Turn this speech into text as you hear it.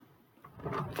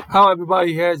Hello,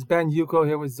 everybody. Here it's Ben Yuko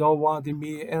here with Zolwanti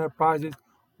Media Enterprises.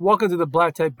 Welcome to the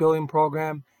Black Tech Building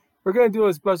Program. We're going to do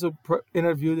a special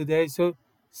interview today, so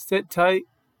sit tight,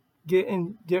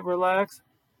 get relaxed,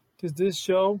 because this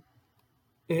show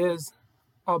is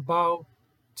about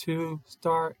to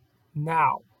start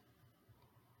now.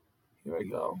 Here we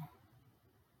go.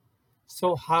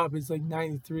 So hot, it's like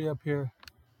 93 up here.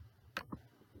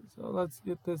 So let's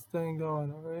get this thing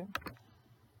going, all right?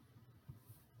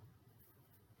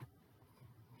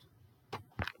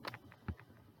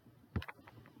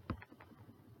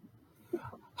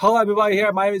 Hello, everybody.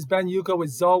 Here, my name is Ben Yuko with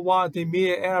Zolwanti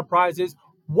Media Enterprises.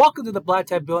 Welcome to the Black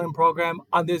Tech Building Program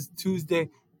on this Tuesday,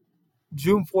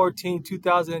 June 14,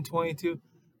 2022.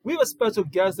 We have a special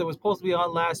guest that was supposed to be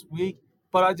on last week,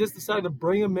 but I just decided to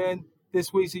bring him in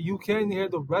this week so you can hear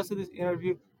the rest of this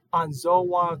interview on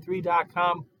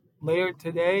zone103.com later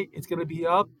today. It's going to be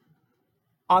up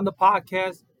on the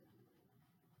podcast.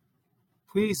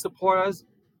 Please support us.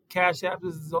 Cash App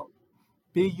is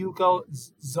BUCO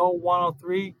Zone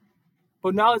 103.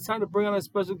 But now it's time to bring on a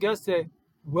special guest today,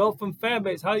 Will from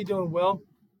Fanbase. How you doing, Will?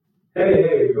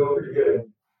 Hey, you're going pretty good.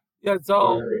 Yeah, Going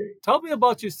so great. tell me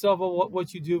about yourself and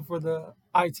what you do for the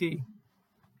IT.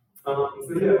 My name is Will Crown. I'm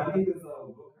the mentor of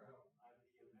the contact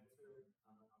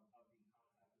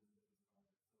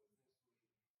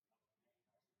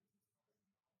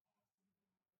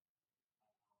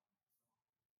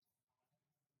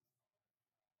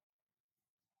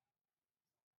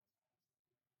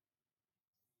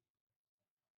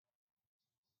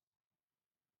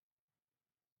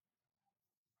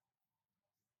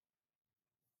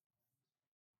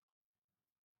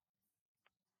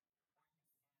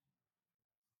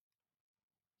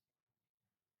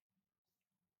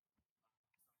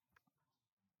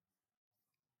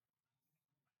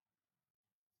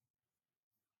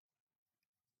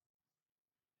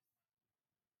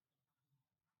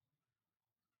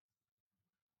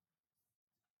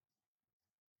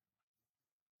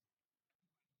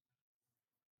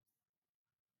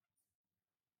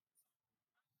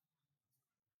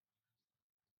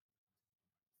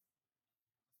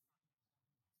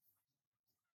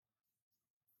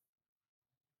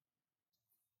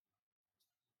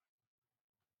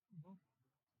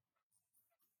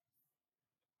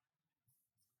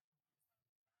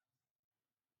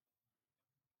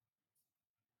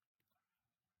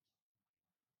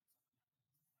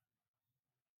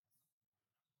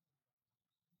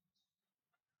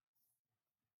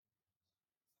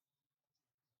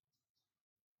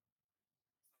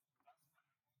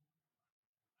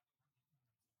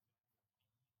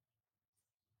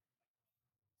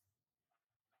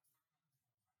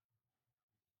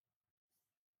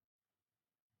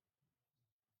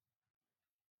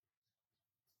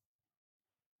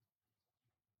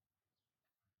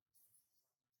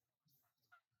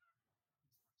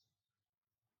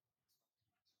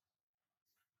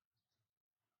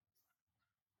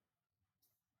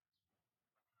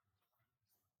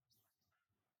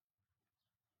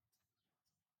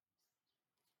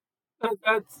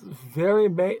That's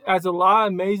that's a lot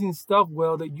of amazing stuff,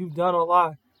 Will, that you've done a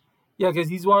lot. Yeah, because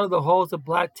he's one of the hosts of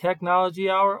Black Technology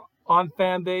Hour on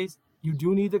Fanbase. You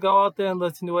do need to go out there and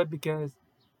listen to it because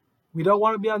we don't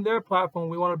want to be on their platform.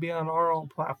 We want to be on our own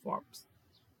platforms.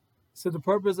 So the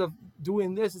purpose of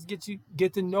doing this is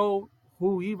get to know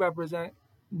who he represents.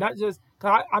 Not just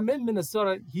cause I'm in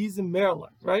Minnesota, he's in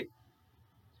Maryland, right?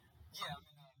 Yep.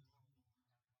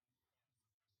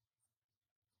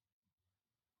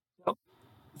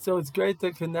 So it's great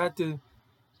to connect to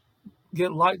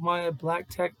get like-minded Black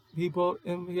tech people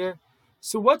in here.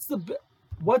 So what's the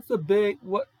big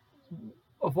what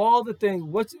of all the things?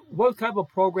 What type of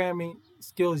programming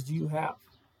skills do you have?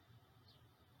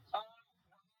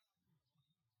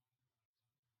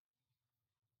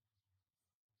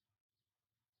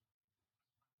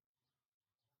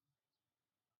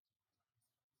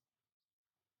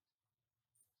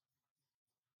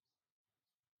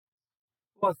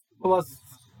 What's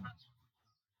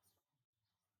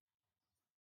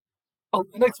oh,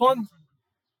 Linux one?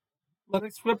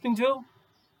 Linux scripting too?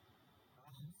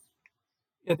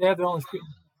 Yeah, they have their own script.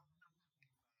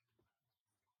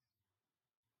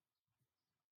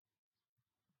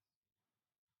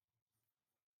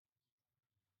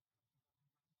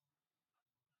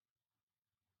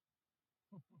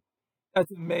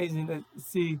 That's amazing to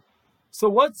see. So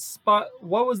what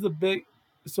was the big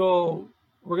so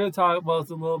we're gonna talk about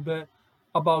this a little bit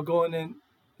about going in.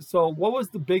 So what was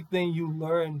the big thing you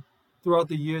learned throughout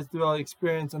the years, throughout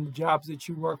experience and the jobs that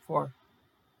you work for?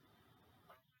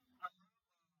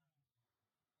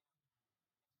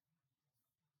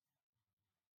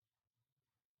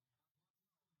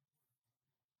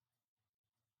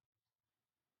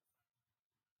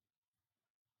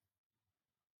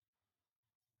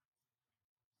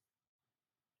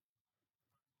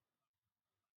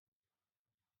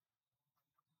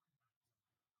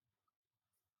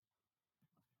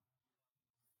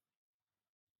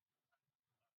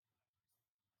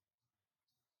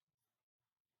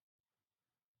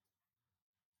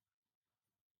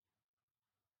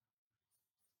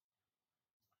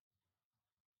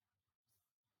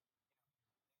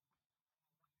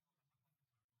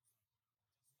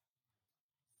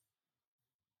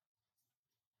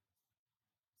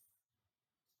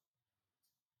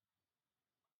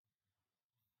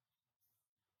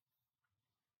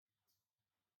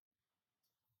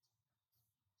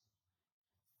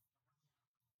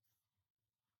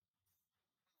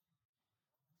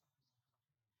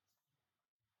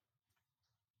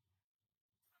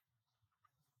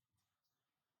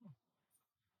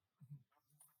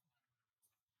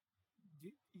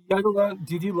 You had to learn.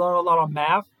 Did you learn a lot of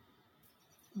math?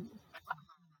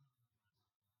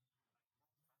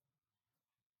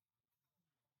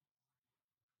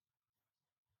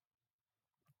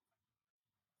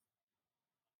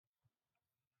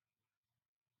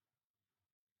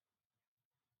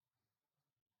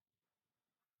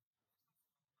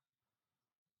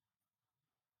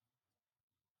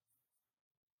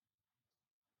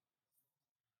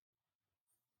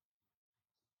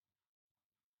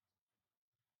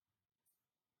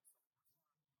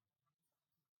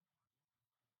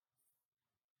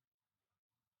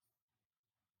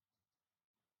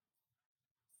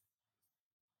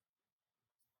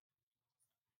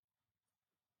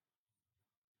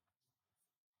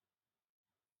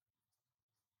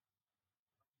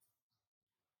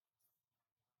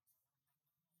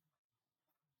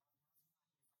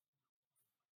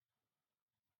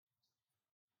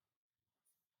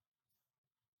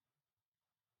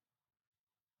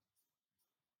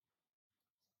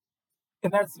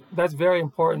 And that's very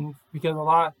important because a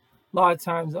lot of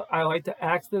times I like to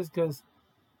ask this because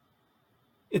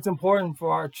it's important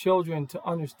for our children to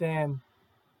understand,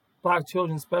 black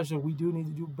children especially. We do need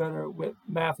to do better with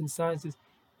math and sciences.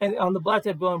 And on the Black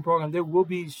Tech Building program, there will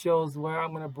be shows where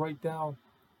I'm going to break down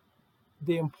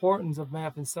the importance of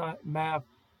math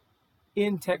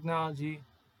in technology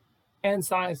and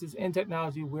sciences in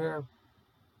technology. Where,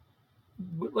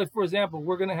 like for example,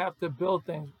 we're going to have to build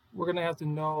things. We're going to have to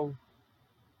know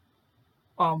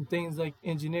things like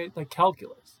engineer, like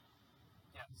calculus,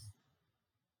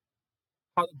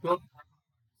 how to build.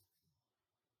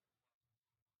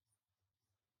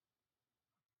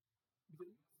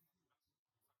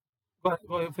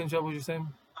 Go ahead, finish up what you're saying.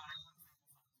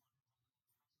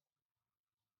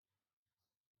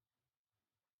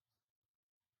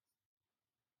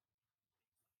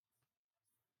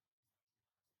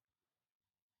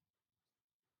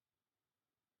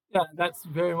 Yeah, that's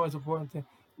very much important thing.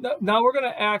 Now we're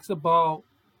going to ask about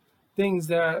things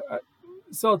that.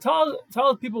 So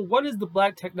tell people, what is the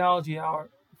Black Technology Hour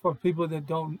for people that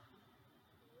don't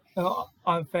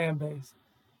on fan base.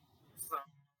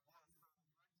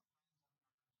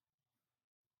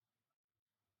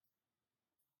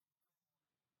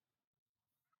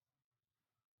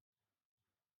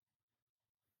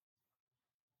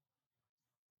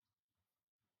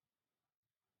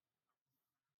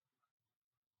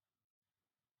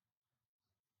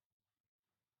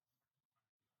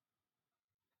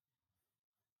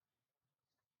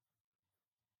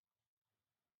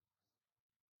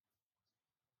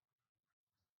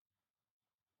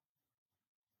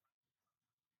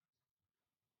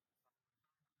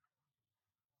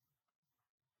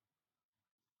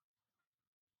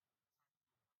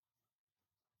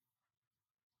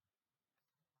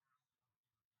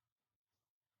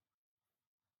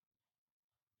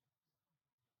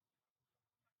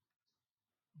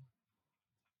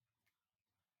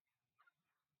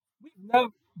 We've never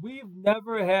we've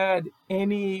never had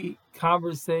any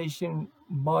conversation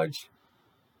much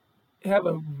have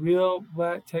a real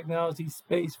Black technology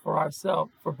space for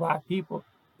ourselves, for Black people.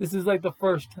 This is like the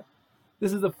first.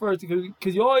 This is the first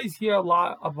because you always hear a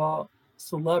lot about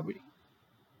celebrity,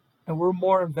 and we're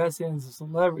more invested in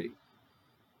celebrity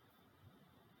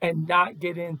and not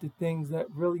get into things that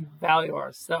really value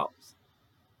ourselves.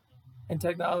 And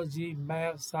technology,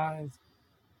 math, science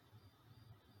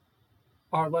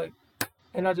are like,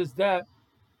 and not just that,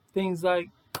 things like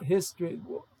history,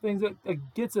 things that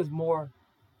gets us more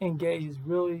engaged is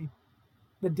really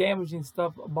the damaging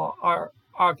stuff about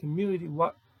our community.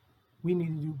 What we need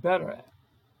to do better at,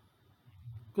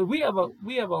 because we have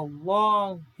a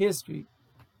long history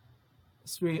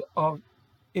of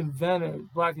inventors,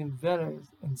 black inventors,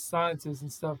 and scientists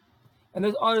and stuff. And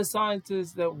there's other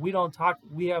scientists that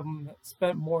we haven't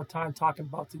spent more time talking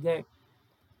about today.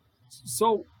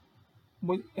 So,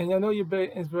 and I know you're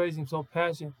big inspiration, so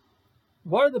passionate.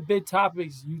 What are the big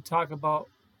topics you talk about?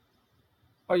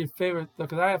 Are your favorite?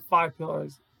 Because I have five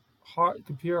pillars: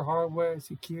 computer hardware,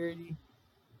 security,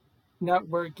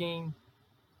 networking,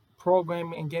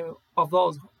 programming, and gaming. Of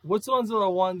those, which ones are the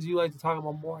ones you like to talk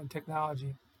about more in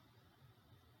technology?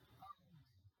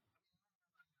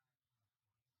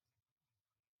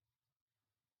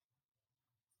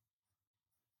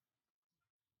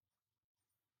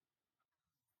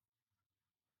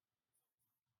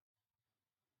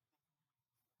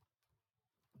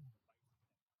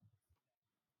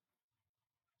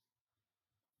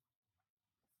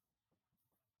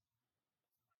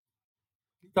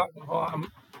 Keep talking.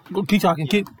 Keep talking.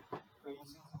 Keep.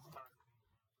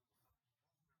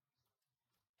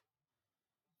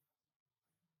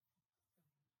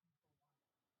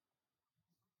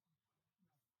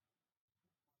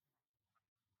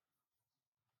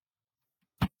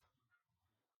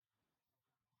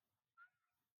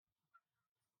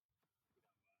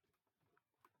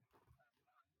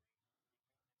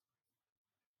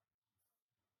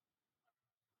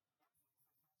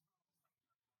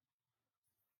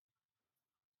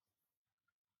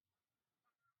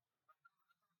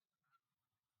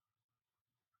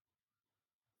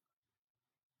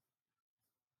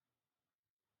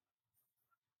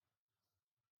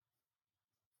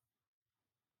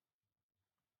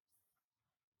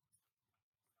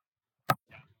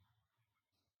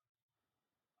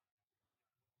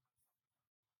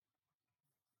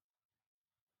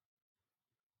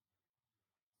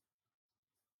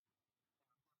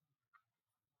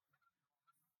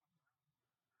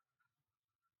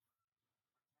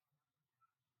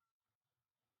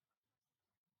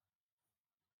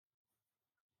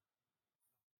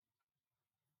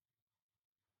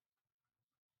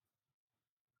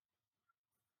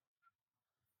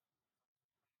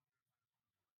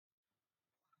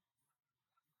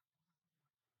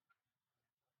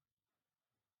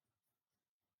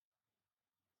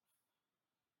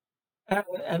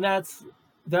 And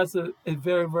that's a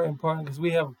very very important because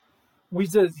we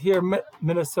just here in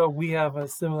Minnesota we have a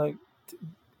similar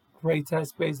great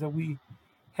test space that we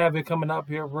have it coming up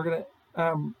here. We're gonna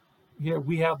here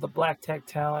we have the Black Tech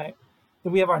Talent,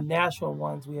 then we have our national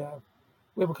ones. We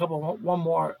have a couple one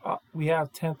more. We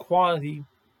have 10 Quality.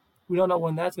 We don't know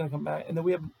when that's gonna come back, and then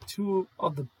we have two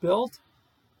of the Built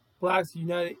Blacks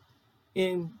United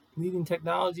in Leading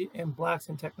Technology and Blacks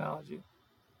in Technology.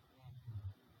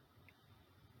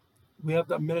 We have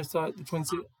the Minnesota the Twin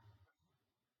Cities.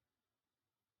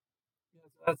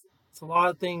 That's it's a lot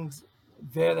of things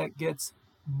there that gets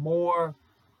more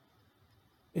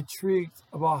intrigued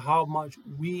about how much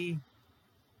we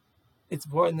it's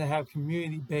important to have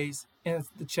community based and it's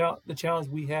the challenge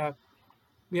we have.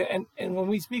 Yeah, and when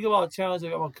we speak about challenge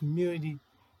like about community,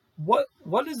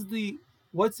 what is the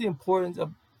what's the importance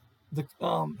of the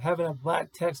having a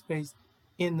black tech space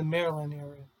in the Maryland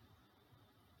area?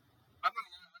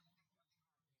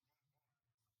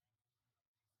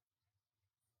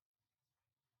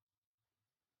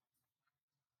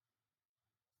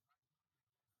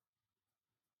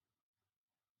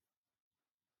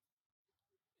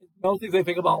 Most things they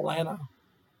think about Atlanta,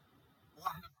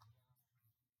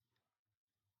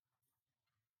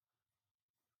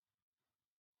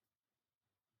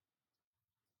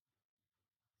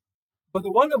 but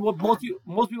the one that what most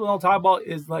people don't talk about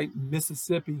is like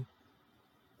Mississippi.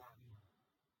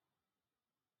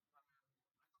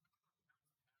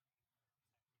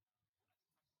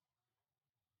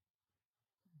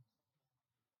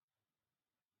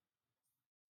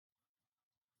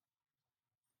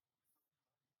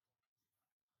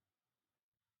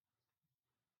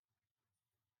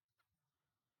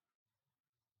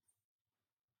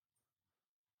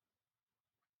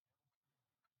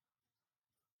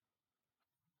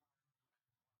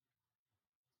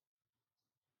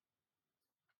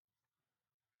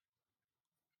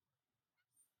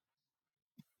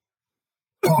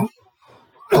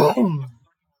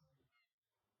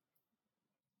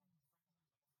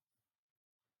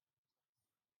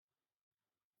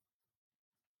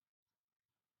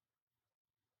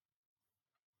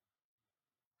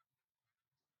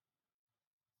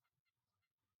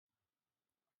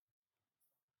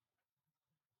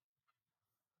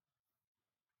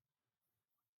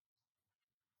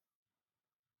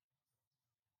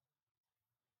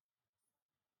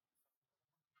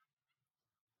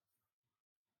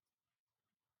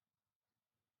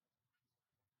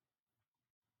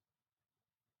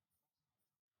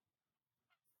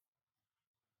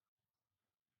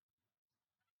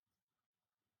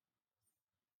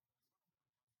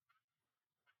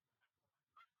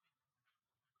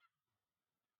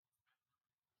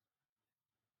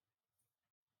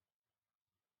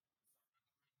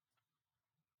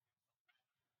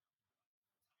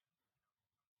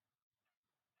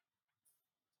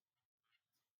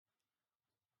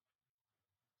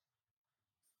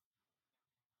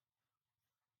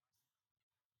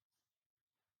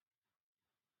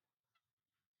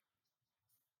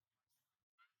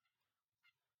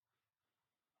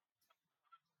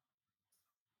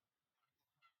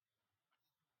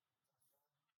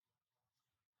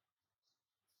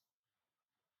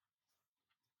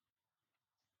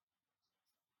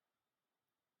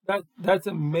 That's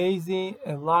amazing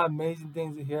and a lot of amazing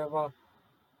things to hear about.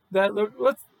 That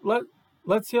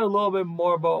let's hear a little bit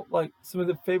more about like some of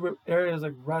the favorite areas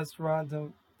like restaurants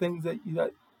and things that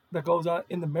that goes on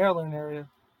in the Maryland area.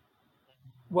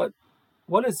 What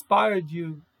what inspired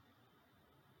you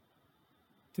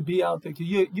to be out there? 'Cause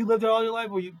you lived there all your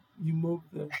life, or you moved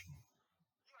there?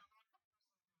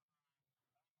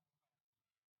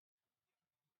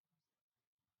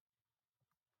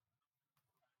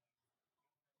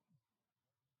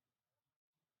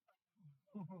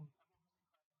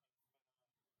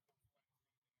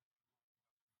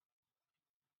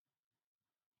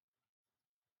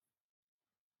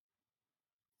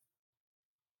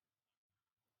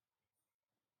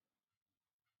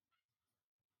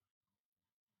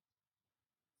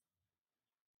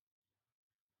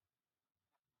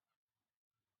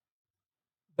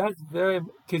 That's very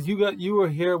because you were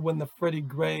here when the Freddie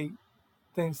Gray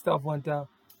thing stuff went down.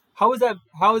 How was that?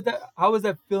 How was that? How was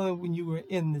that feeling when you were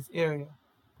in this area?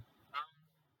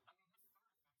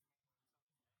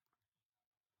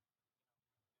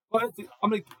 Go ahead,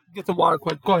 I'm gonna get some water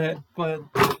quick. Go ahead. Go ahead.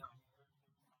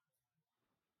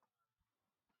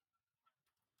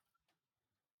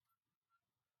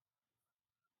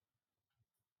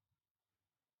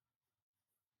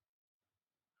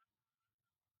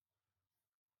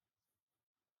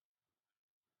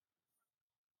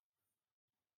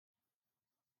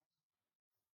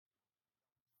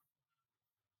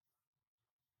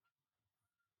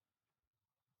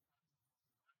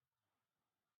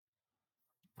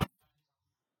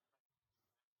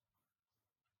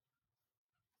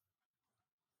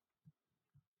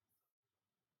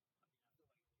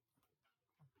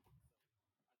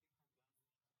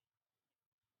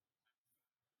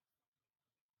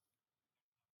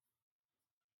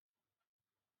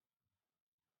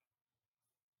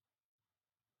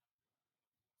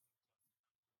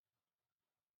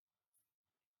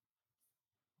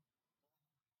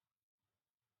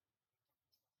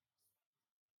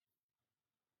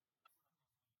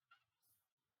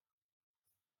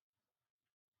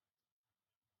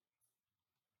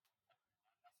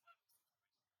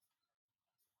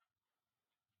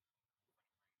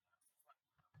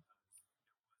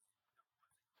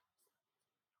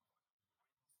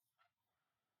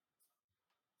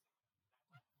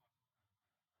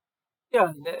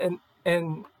 Yeah,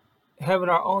 and having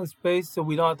our own space so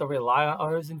we don't have to rely on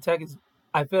others in tech is,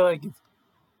 I feel like it's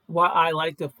why I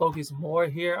like to focus more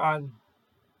here on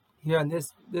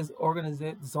this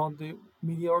organization, Zone 3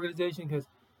 media organization, because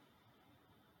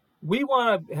we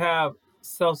want to have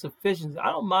self sufficiency.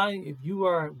 I don't mind if you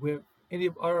are with any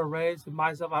of other race and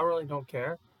myself. I really don't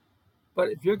care. But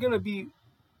if you're gonna be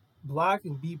black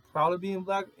and be proud of being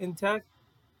black in tech,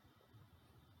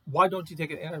 why don't you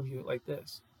take an interview like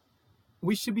this?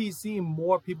 We should be seeing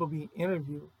more people being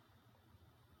interviewed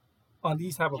on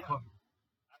these type of podcasts.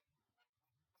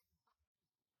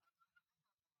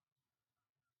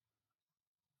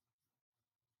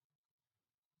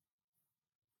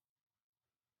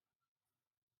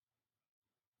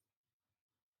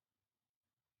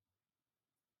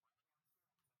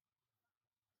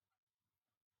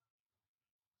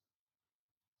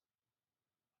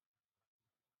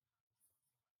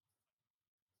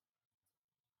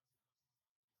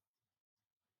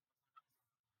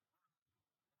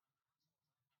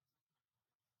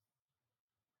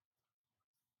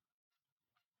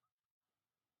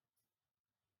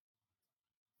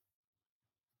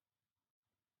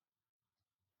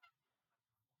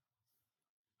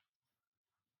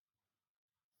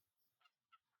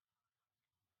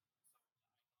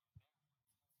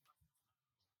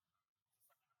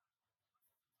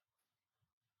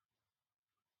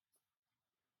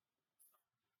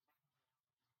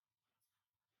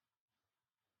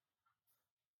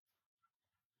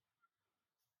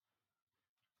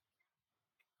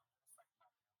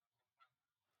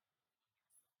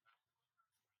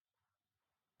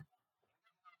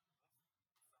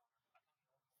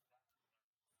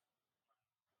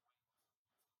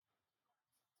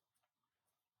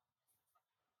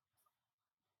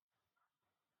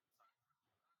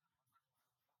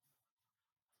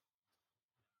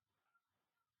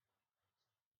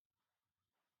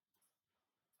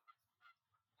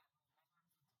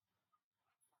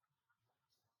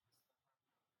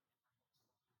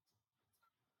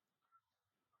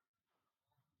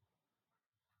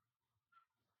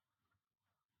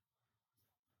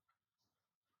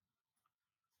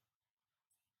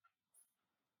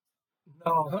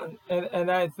 No,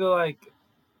 and I feel like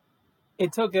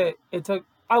it took.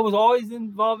 I was always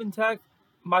involved in tech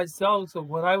myself, so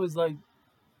when I was like,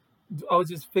 I was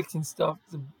just fixing stuff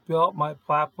to build up my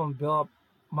platform, build up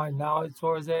my knowledge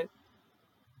towards it.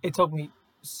 It took me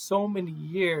so many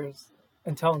years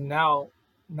until now.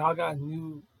 Now I got a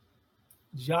new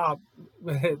job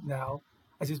with it now.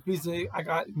 I just recently I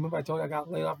got remember I told you I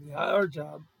got laid off from the other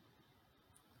job.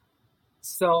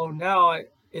 So now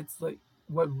it's like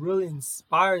what really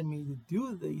inspired me to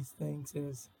do these things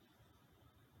is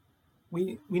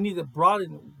we need to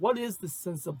broaden what is the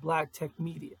sense of black tech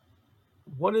media?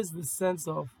 What is the sense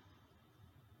of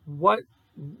what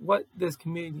what this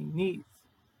community needs?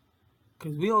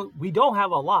 Because we don't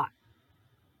have a lot.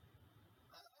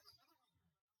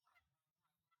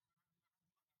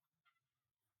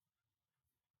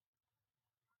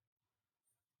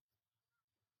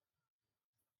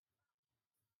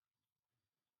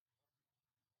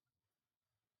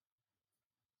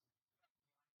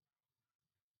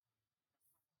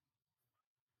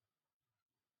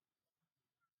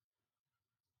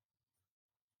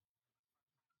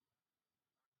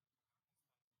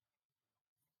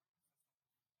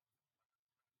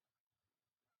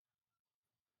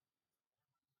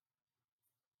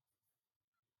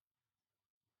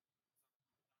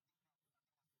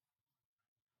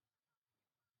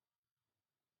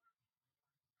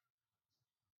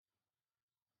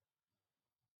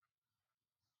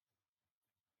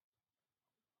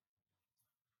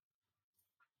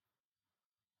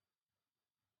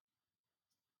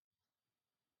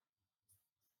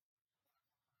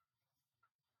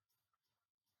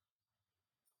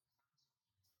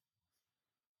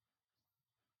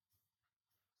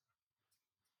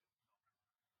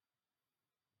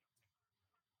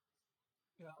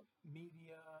 You know,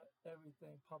 media,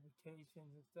 everything,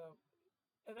 publications and stuff.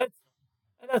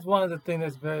 And that's one of the things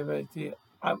that's very key.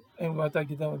 And once I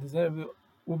get done with this interview,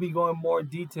 we'll be going more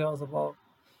details about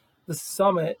the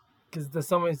summit because the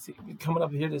summit is coming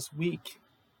up here this week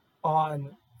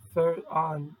on third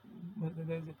on what the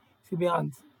day is it? It's gonna be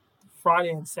on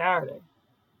Friday and Saturday.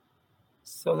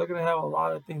 So they're gonna have a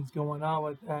lot of things going on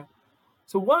with that.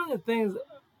 So one of the things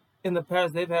in the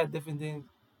past they've had different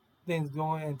things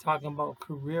going and talking about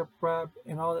career prep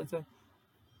and all that stuff.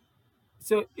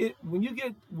 So when you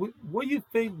get what do you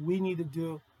think we need to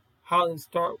do? How to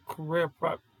start career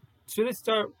prep? Should it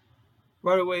start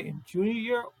right away in junior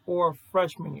year or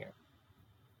freshman year?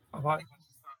 Of high-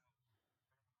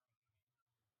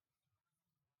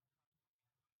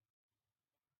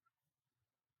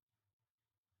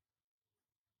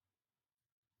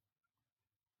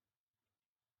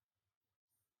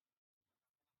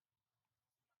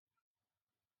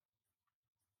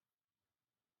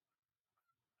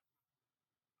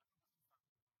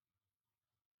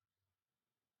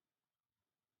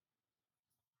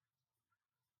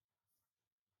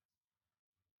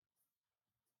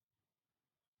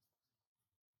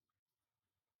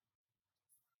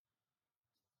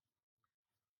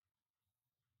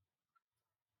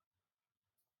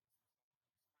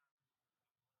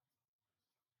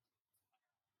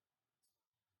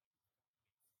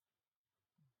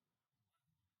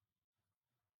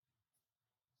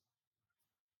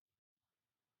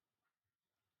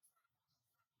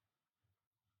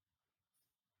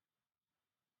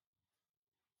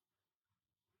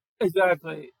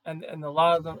 exactly, and a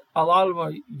lot of them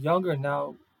are younger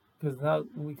now, because now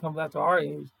when we come back to our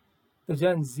age, the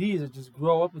Gen Zs are just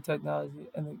grow up with technology,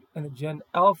 and the Gen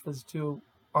Alphas too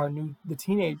are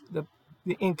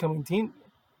the incoming teen,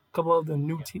 couple of the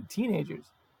new teenagers.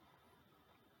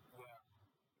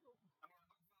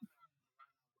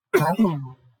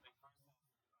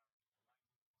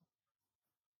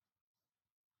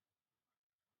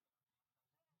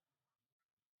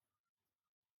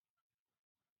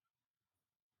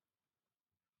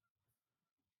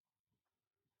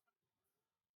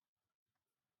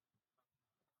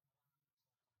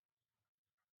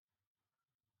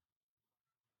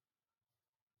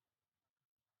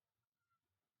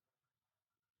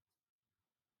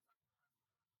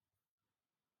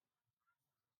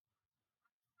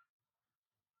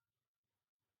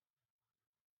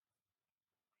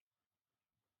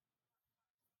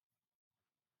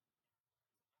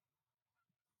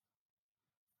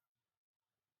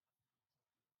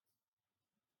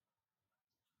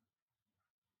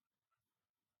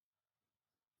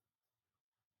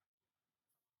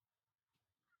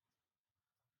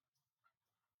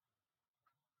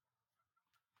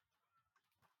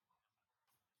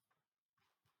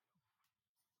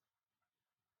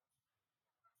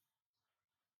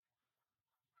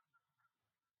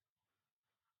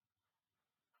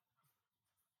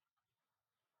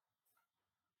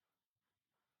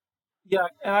 Yeah,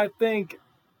 and I think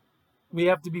we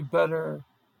have to be better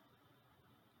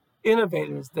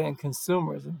innovators than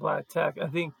consumers in black tech. I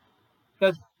think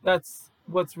that that's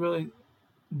what's really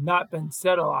not been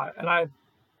said a lot, and I've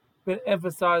been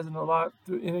emphasizing a lot.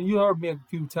 You heard me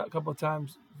couple of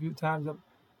times,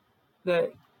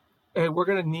 that hey, we're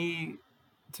gonna need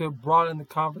to broaden the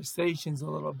conversations a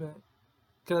little bit,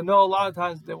 because I know a lot of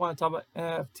times they want to talk about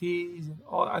NFTs and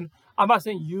all. I'm not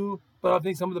saying you, but I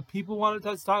think some of the people want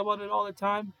to talk about it all the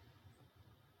time.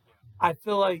 I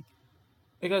feel like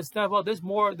they gotta step up. There's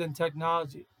more than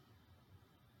technology.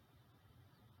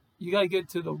 You gotta get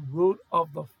to the root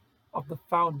of the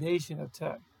foundation of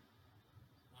tech.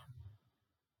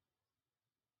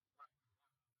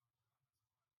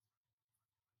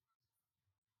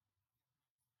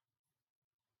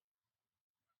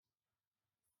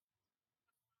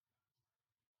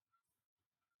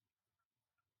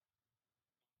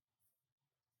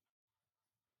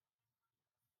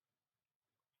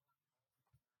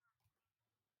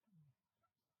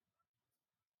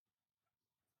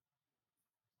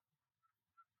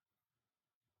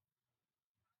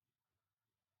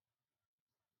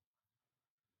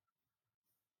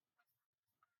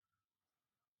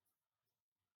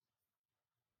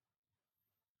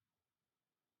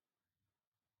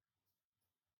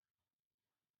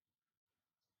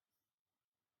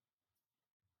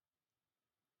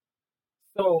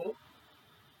 So,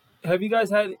 have you guys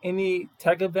had any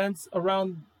tech events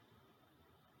around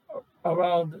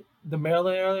the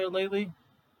Maryland area lately?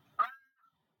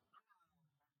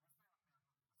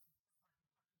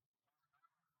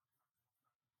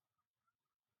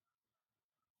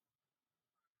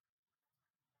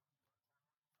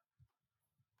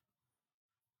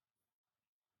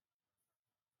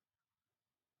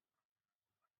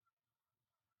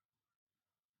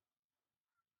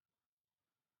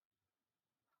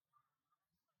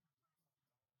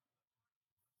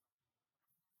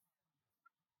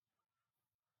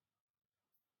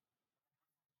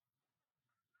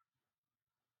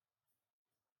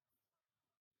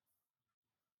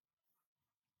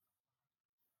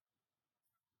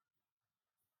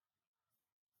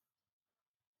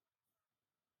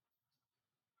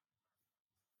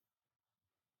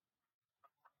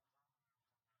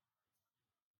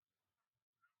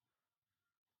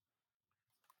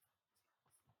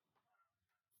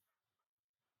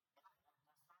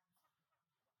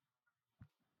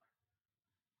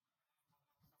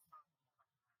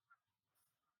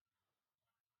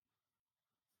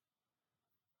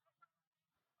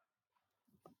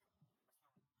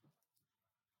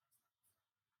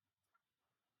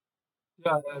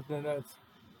 Yeah,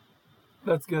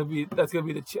 that's gonna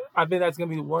be I think that's gonna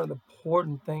be one of the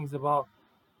important things about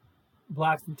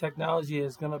blacks in technology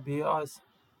is gonna be us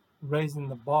raising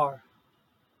the bar.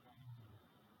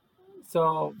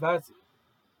 So that's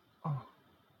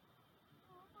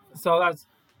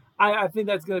I think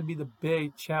that's gonna be the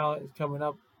big challenge coming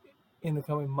up in the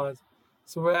coming months.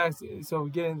 So we're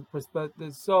getting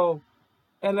perspective. So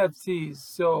NFTs.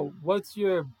 So what's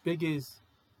your biggest?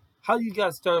 How you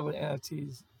got started with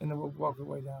NFTs, and then we'll walk our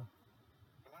way down.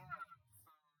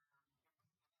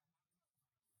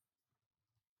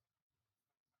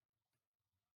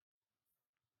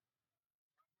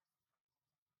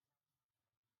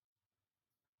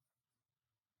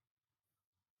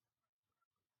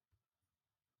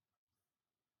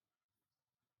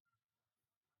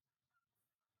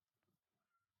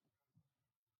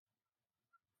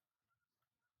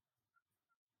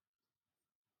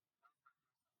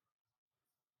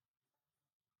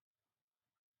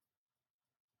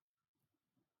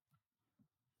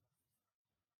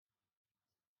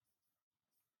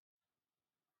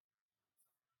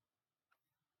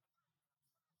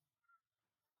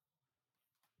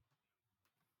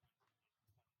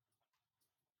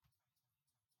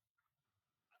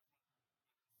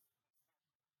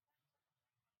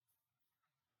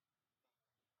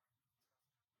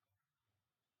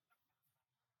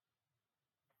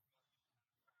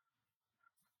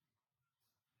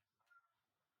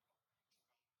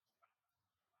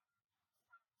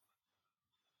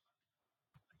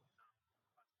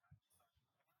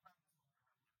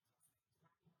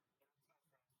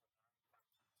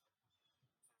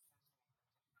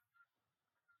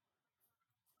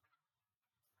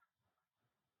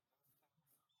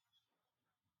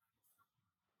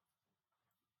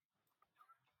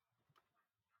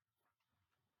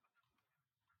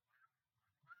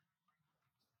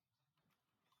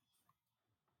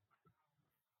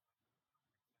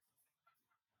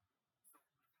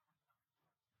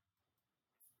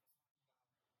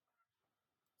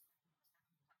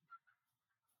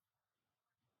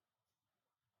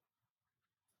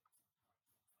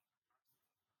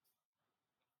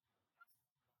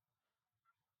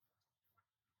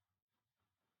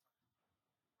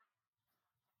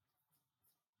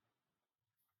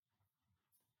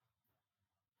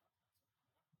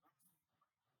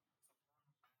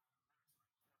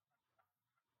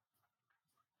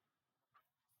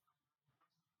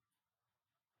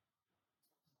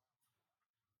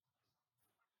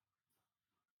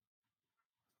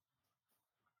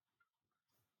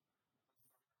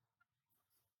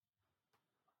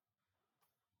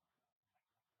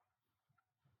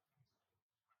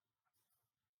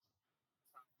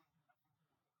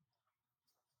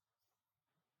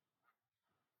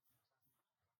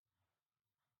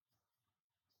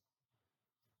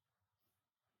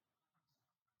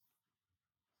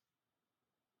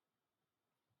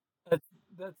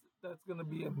 that's gonna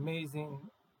be amazing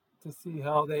to see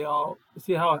how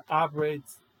it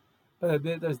operates. But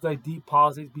there's like deep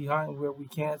politics behind where we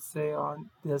can't say on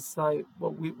this site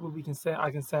what we can say.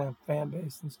 I can say on fan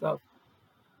base and stuff.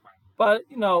 But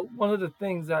one of the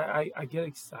things that I get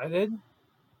excited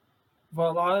for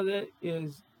a lot of it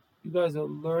is you guys are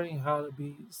learning how to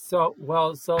be self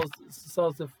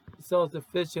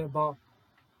sufficient about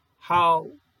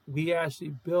how we actually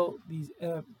built these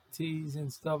NFTs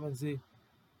and stuff, and see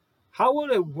how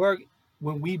would it work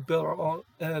when we build our own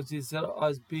NFTs instead of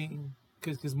us being,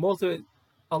 because most of it,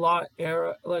 a lot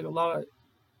of like a lot of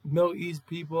Middle East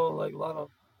people, like a lot of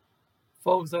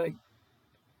folks, like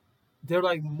they're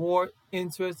like more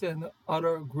interested in the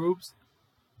other groups,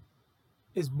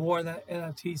 is more in that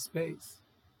NFT space.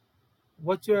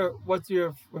 What's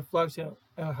your reflection,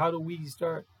 and how do we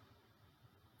start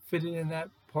fitting in that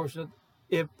portion?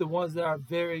 If the ones that are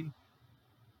very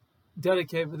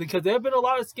dedicated, because there have been a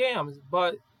lot of scams,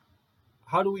 but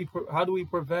how do we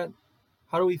prevent,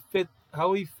 how do we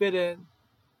fit in,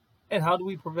 and how do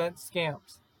we prevent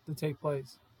scams to take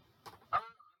place?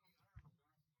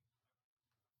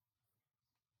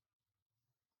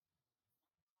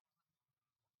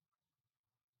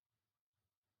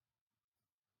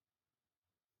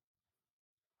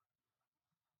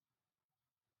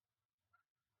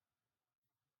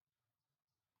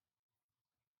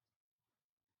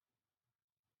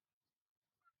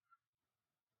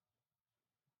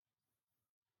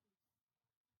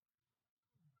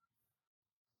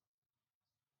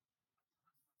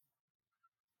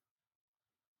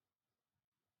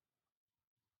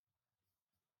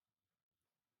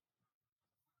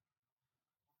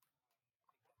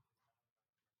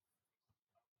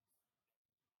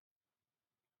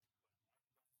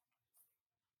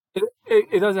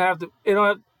 It doesn't have to. It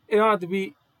don't have to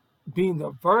be being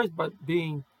diverse, but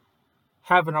being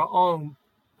having our own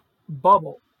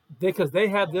bubble. Because they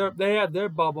have their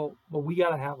bubble, but we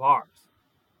gotta have ours.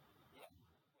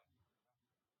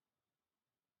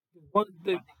 One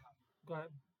they, Go ahead.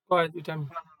 Go ahead. You tell me.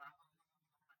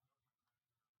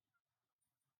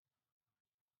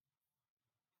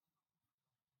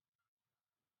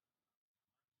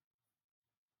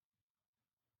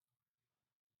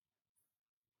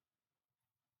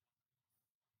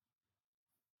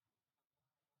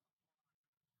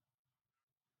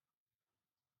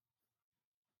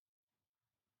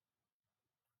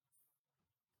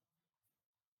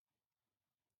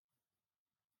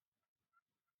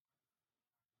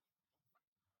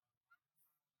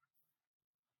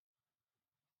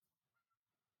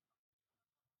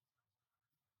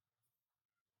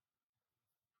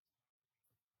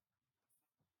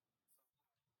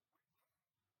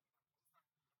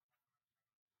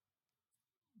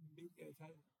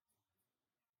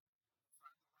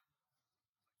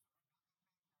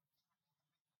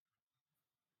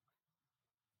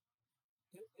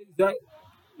 Is that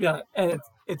Yeah, and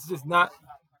it's just not.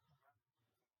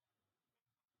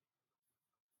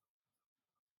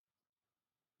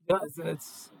 Yes, and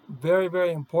it's very,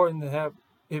 very important to have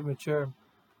it mature.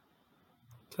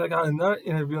 'Cause I got another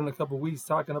interview in a couple of weeks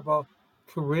talking about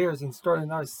careers and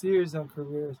starting our series on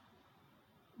careers.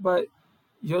 But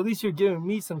at least you're giving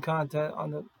me some content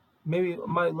on the. Maybe I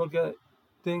might look at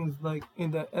things like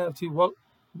in the NFT, what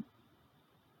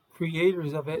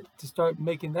creators of it, to start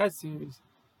making that series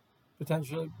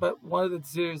potentially. But one of the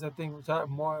series I think we're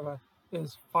talking more about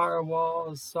is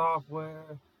firewalls,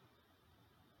 software,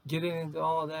 getting into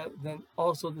all of that, then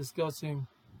also discussing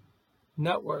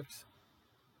networks.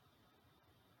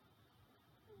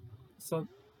 So,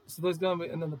 so there's gonna be,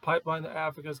 and then the pipeline to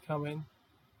Africa is coming.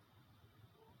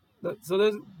 So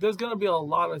there's gonna be a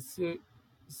lot of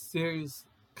series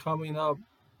coming up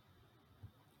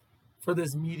for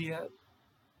this media,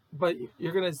 but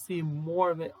you're gonna see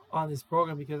more of it on this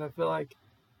program because I feel like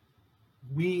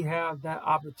we have that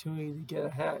opportunity to get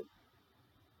ahead,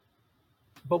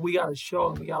 but we gotta show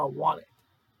and we gotta want it.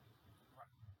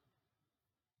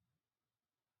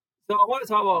 So I want to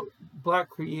talk about black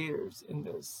creators in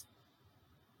this.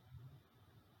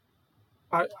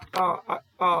 I,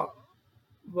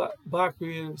 black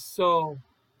creators. So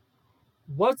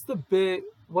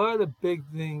what are the big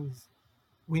things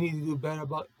we need to do better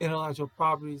about intellectual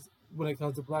properties when it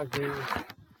comes to black creators?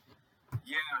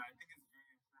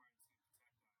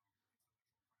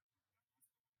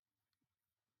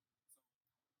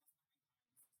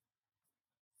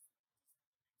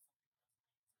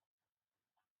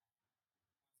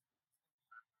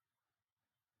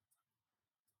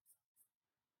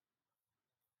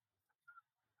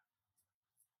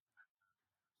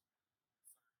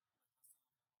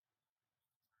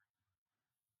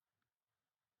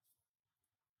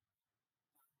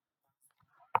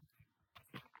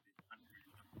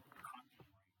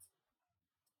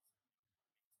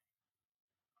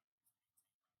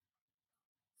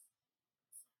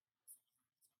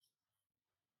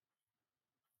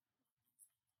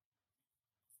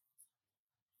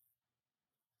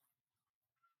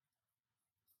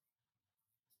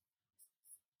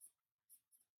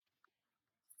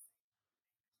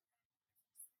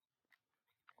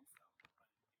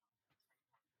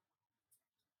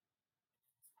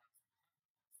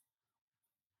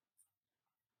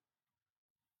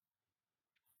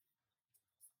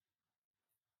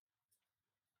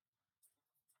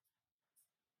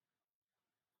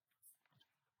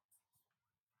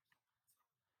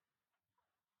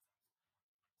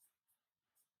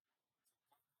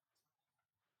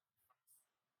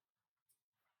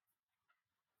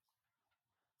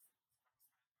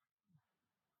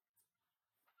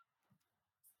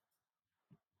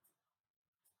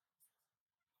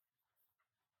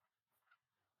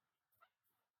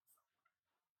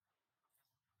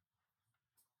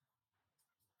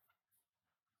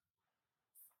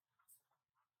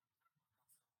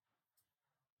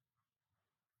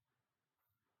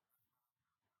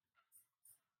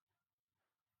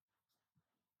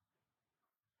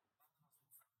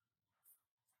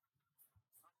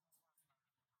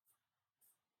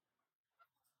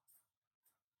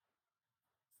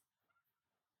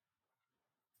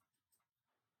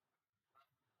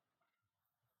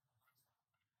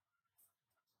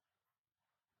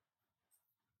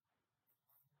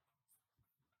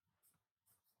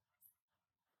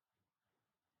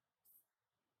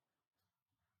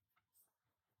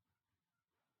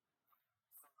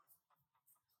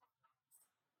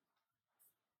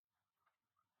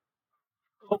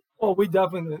 Oh, we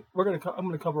definitely I'm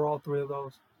gonna cover all three of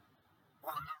those.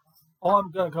 Oh,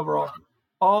 I'm gonna cover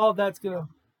all that's gonna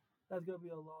be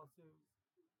a lawsuit.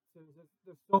 So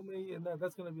there's so many, and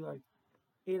that's gonna be like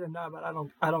 8 or 9. But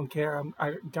I don't care.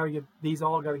 I gotta get these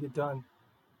all gotta get done.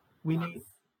 We need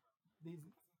these.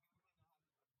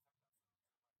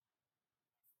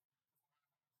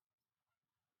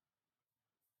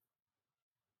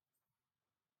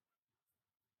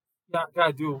 Yeah, I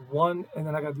gotta do one, and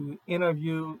then I gotta do the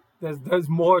interview. There's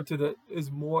more to the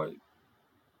is more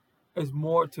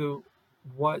to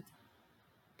what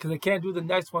because I can't do the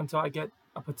next one until I get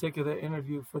a particular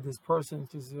interview for this person.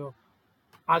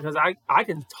 Because I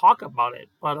can talk about it,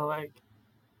 but like,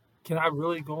 can I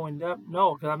really go in depth?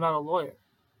 No, because I'm not a lawyer.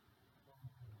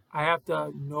 I have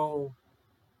to know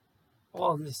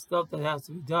all this stuff that has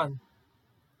to be done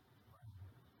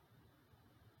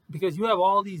because you have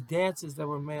all these dances that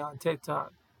were made on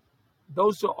TikTok.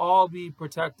 Those should all be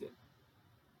protected.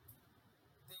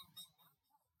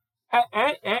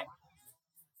 And nice.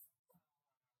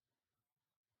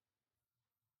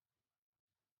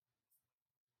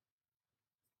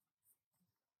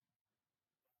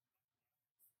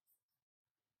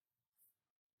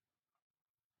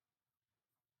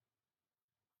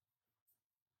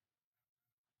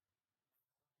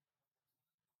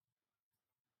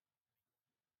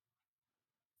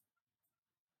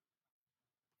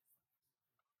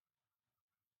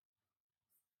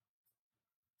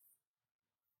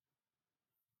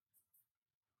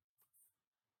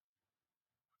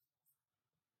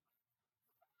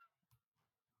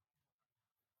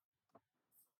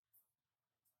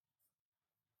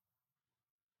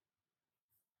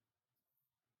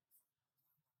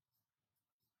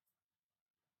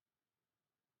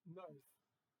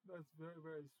 That's very,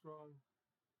 very strong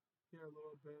here a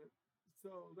little bit. So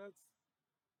that's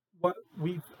what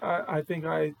I think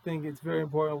it's very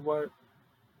important. What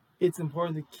it's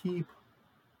important to keep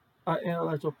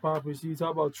intellectual property. So you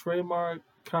talk about trademark,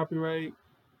 copyright,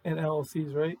 and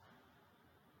LLCs, right?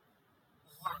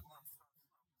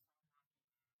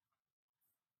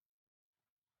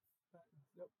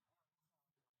 Yep.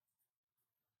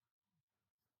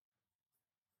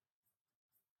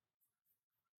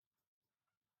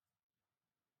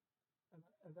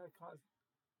 And that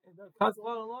costs a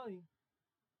lot of money.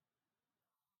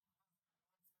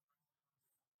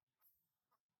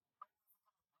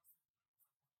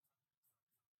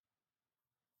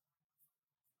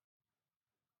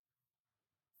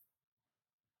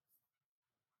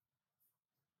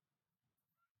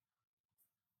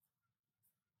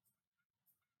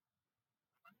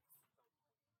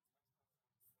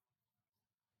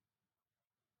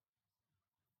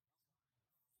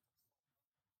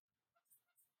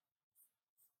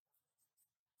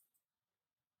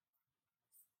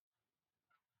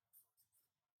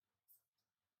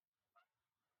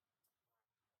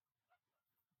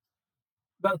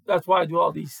 That's why I do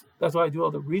all these. That's why I do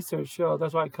all the research show.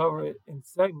 That's why I cover it in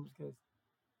segments because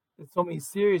there's so many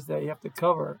series that you have to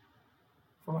cover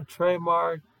from a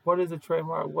trademark. What is a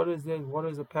trademark? What is this? What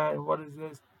is a patent? What is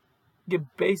this?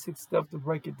 Get basic stuff to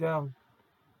break it down.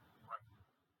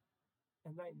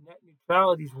 And that net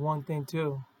neutrality is one thing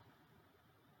too.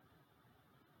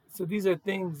 So these are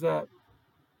things that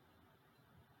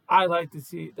I like to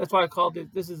see. That's why I called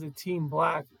it. This is a Team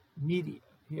Black media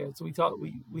here. So we call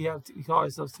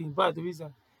ourselves Team Black. The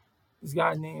reason this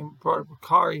guy named Brother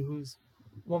Bakari, who's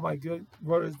one of my good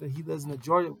brothers that he lives in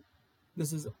Georgia.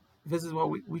 This is this is what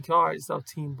we call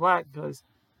ourselves Team Black because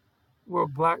we're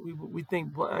black people. We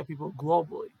think black people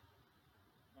globally.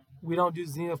 We don't do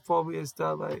xenophobia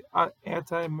stuff like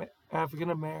anti African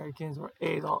Americans or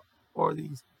ADOS or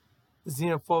these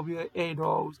xenophobia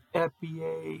ADOS,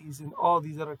 FBAs, and all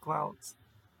these other clowns.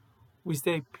 We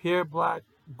stay pure black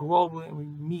globally and we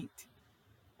meet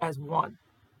as one.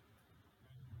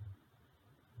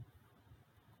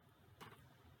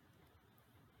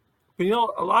 But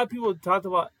a lot of people talked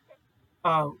about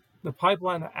the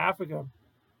pipeline to Africa.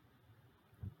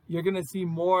 You're gonna see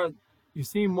more. You're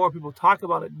seeing more people talk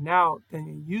about it now than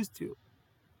you used to,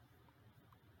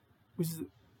 which is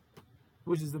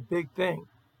which is a big thing.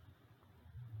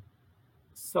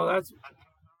 So that's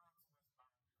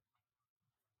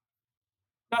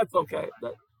okay.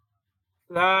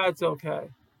 That's okay.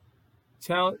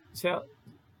 Challenge,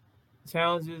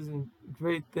 challenges and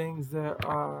great things that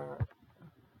are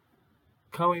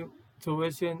coming to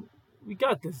fruition. We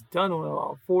got this done in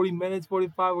about 40 minutes,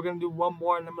 45. We're gonna do one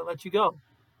more, and I'm gonna let you go.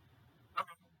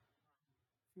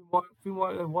 A few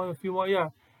more. Yeah.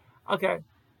 Okay.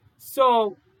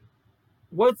 So,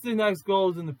 what's the next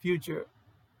goals in the future?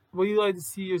 What do you like to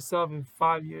see yourself in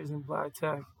 5 years in black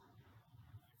tech?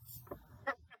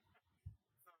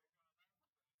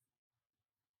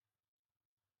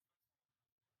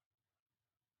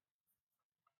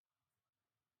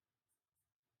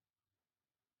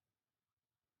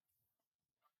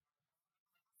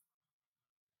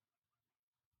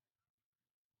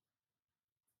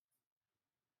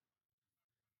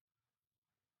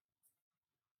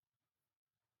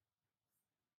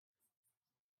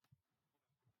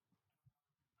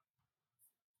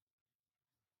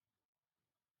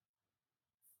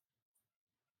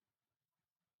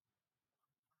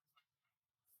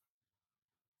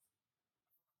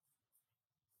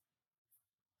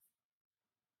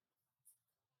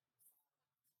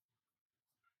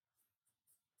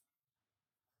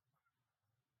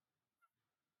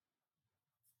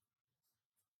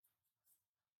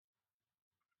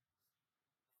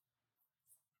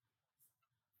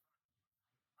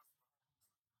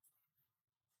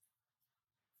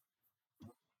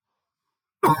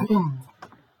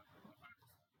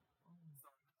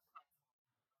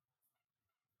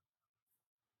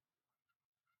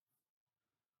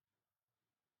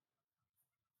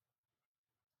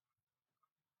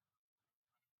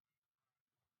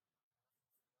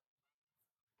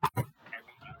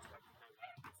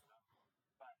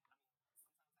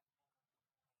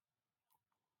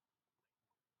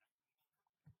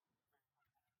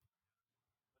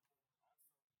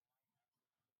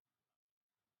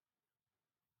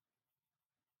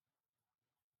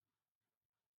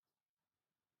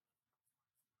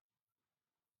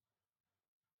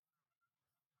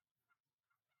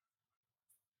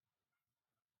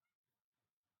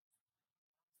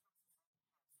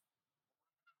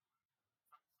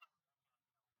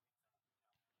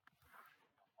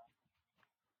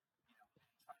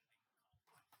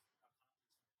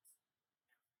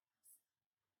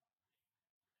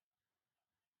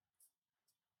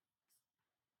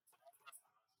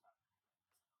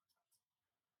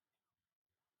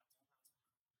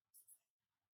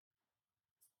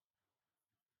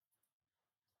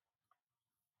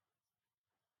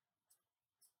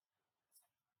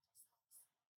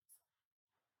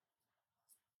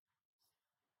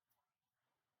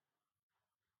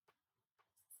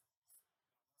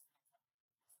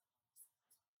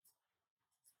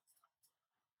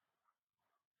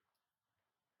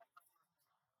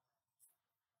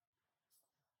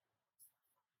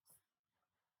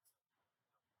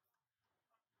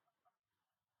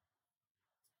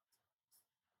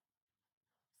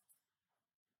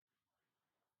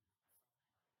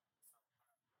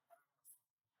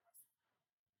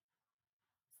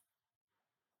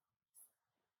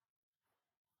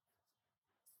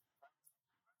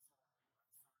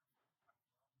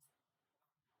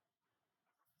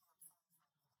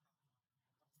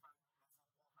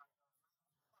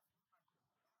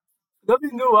 There'll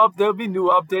be new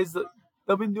updates.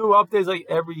 There'll be new updates like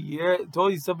every year. It's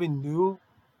always something new.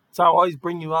 So I always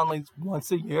bring you on like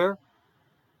once a year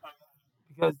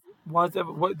because what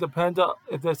depends on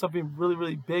if there's something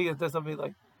really big, if there's something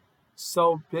like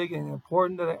so big and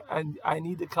important that I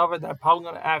need to cover that I'm probably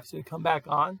gonna actually come back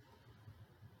on.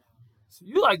 So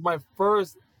you like my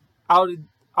first out of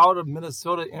out of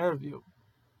Minnesota interview.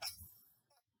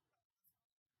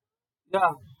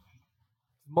 Yeah,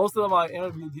 most of them I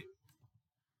interviewed.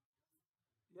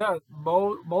 Yeah,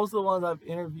 most of the ones I've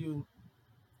interviewed,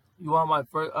 you on my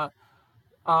first.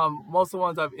 Most of the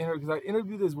ones I've interviewed because I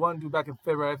interviewed this one dude back in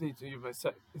February. I think you're my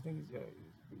I think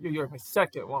yeah, you're my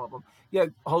second one of them. Yeah,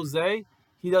 Jose.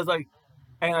 He does like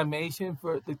animation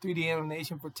for the 3D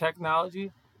animation for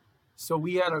technology. So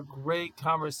we had a great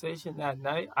conversation that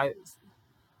night.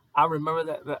 I remember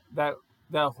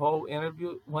that whole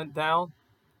interview went down,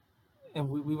 and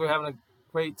we were having a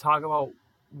great talk about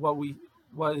what we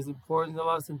what is important to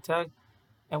us in tech,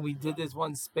 and we did this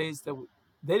one space that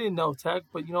they didn't know tech,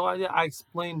 but you know I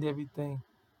explained everything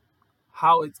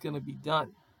how it's going to be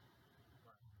done.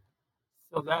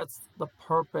 So that's the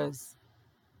purpose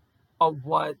of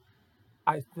what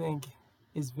I think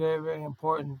is very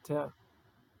important to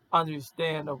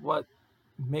understand of what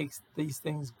makes these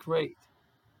things great.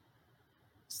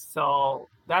 So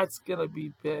that's gonna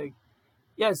be big.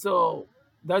 Yeah, so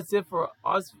that's it for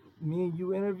us, me and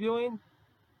you interviewing.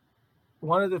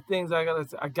 One of the things I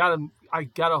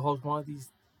gotta host one of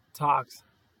these talks.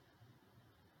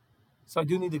 So I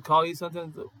do need to call you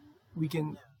something so we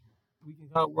can we can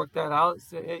kind of work that out.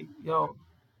 Say, hey, yo,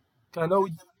 'cause I know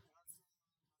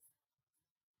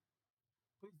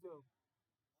please do.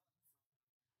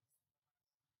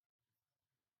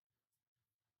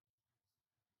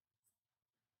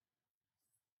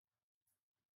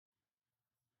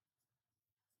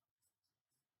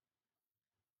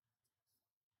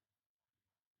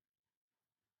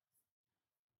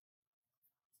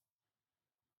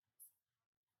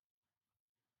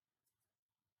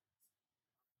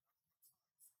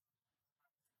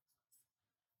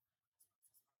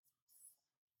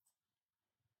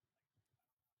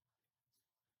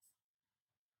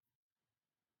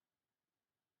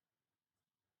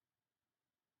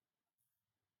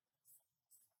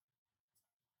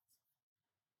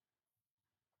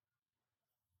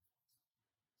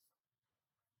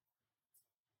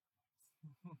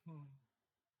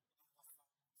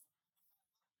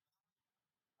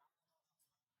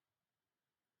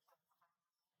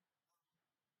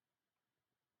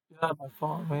 You have my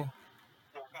phone, man.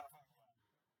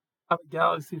 I have a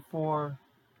Galaxy 4.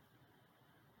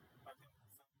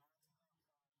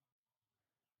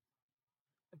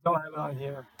 I don't have it on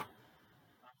here.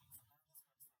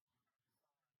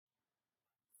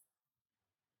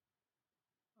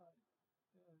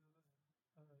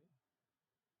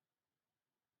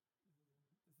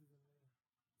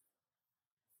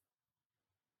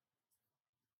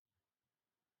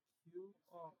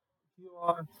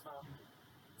 QRCam,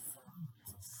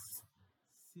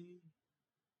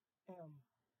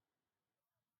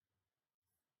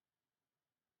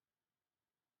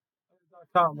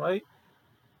 right?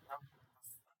 CAM.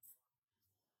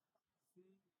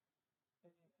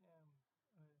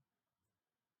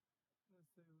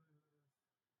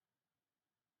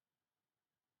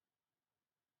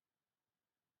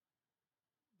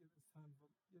 Let's see what it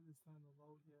is. Give this time to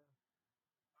load here.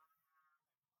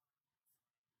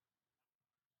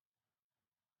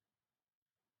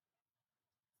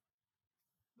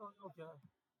 No, okay.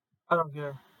 I don't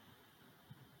care.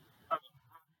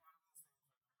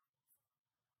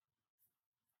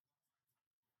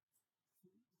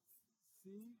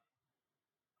 C.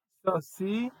 So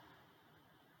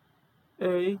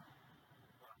CAM.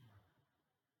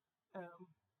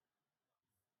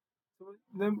 So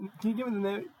can you give me the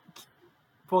name,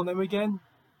 full name again?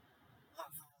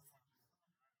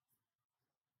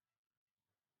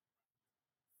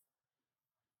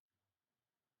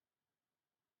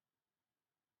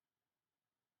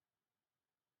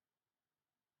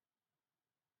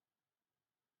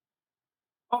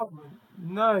 Oh,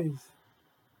 nice.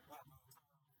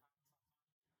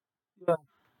 Yeah.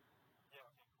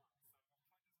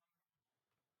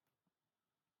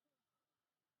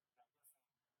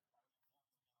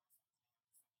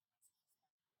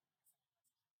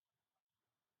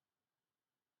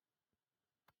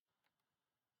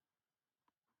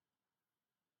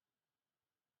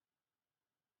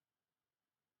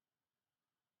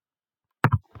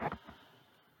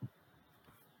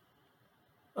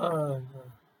 Uh,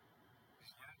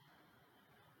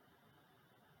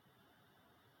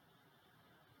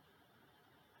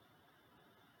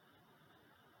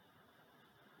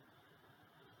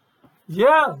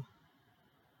 yeah.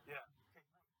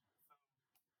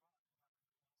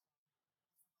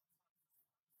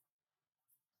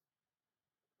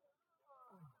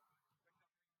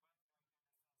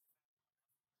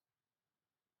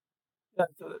 Yeah.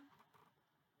 So,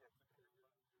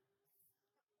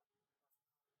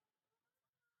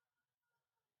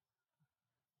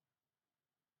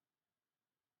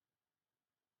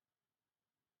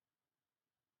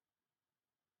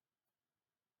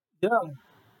 yeah.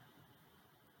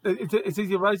 It's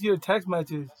easy right to your text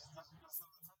message.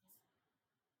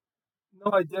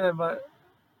 No, I didn't, but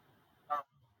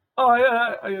oh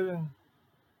yeah,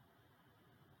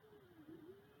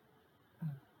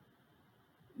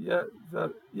 yeah.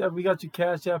 So, yeah, we got your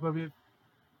cash app. I mean,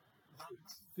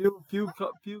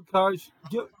 few cars.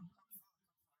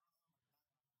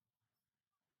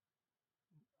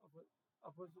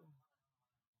 I'll put you-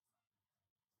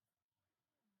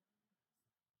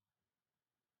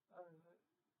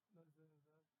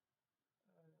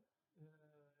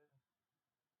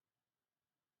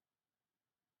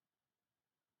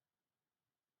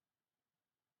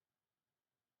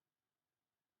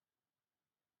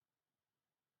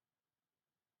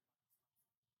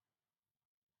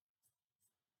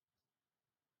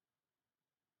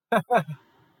 uh,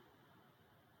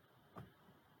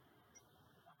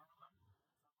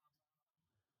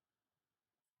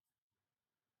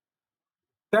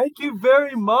 Thank you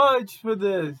very much for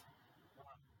this.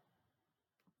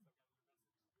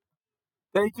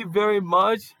 Thank you very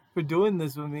much for doing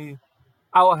this with me.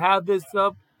 I will have this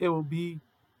up. It will be.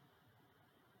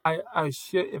 I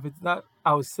should. If it's not,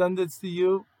 I will send this to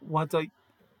you once I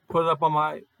put it up on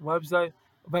my website.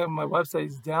 My website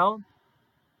is down,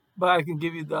 but I can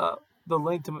give you the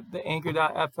link to the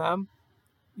Anchor.fm.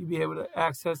 You'll be able to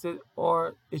access it,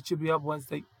 or it should be up once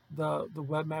the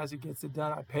webmaster gets it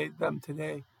done. I paid them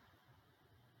today.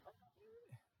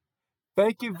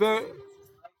 Thank you very.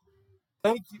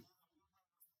 Thank you.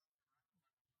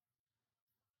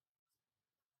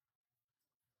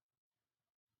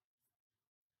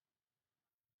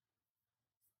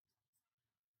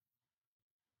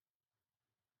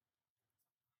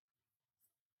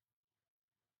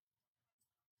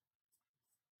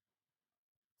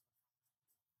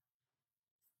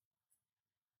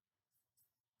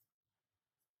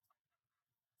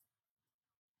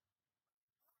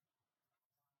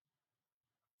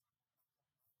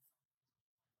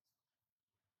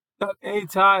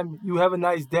 Anytime. You have a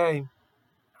nice day.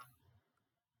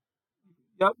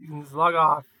 Yep. You can just log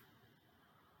off.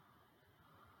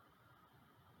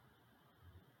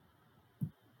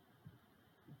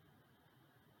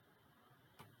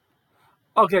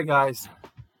 Okay, guys.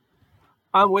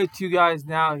 I'm with you guys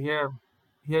now here.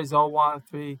 Here's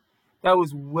 013. That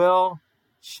was Will.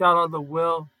 Shout out to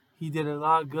Will. He did a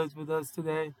lot of good with us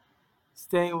today.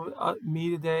 Staying with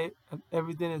me today.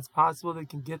 Everything is possible that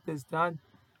can get this done.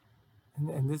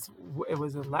 and this it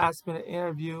was a last minute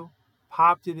interview,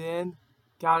 popped it in,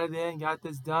 got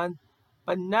this done.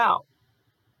 But now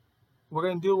we're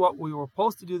gonna do what we were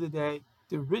supposed to do today,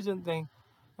 the original thing.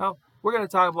 Now we're gonna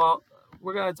talk about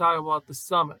the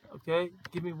summit. Okay,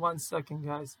 give me 1 second,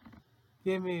 guys.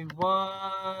 Give me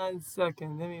 1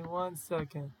 second. Give me 1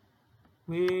 second.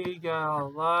 We got a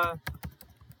lot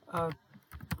of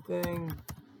things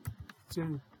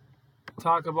to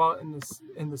talk about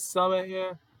in the summit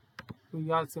here. We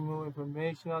got some new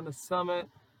information on the summit.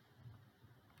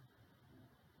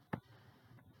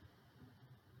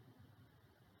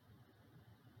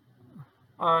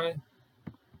 All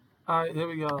right, here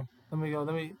we go. Let me go.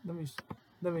 Let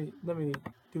me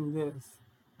do this.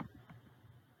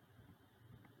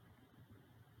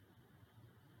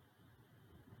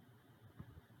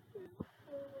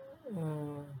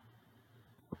 Uh,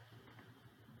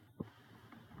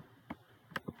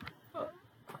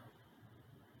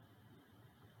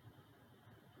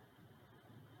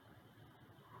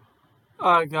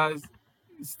 all right, guys,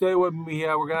 stay with me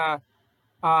here. We're gonna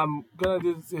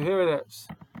do this. Here it is.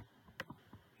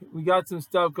 We got some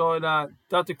stuff going on.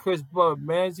 Dr. Chris Buck,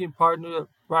 managing partner of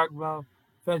Rockmount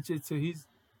Ventures. So he's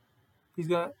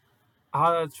gonna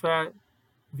how to attract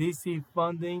VC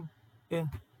funding and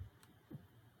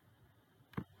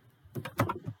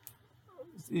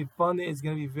funding is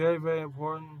gonna be very, very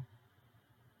important.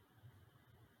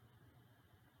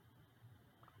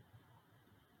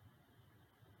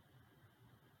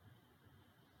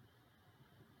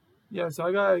 Yeah, so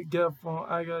I gotta get a phone.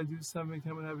 I gotta do something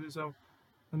coming up here. So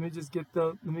let me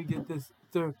get this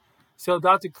through. So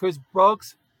Dr. Chris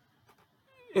Brooks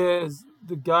is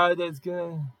the guy that's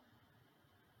gonna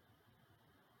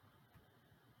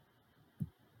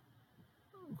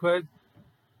quick.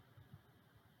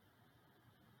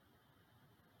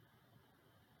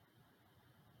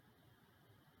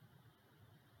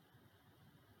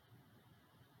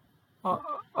 Uh,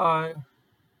 uh,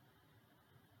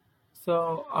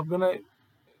 so I'm gonna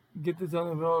get this on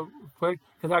the real quick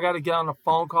because I gotta get on a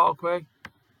phone call quick.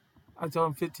 I told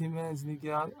him 15 minutes and he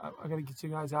get out. I gotta get you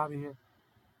guys out of here.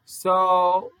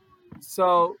 So,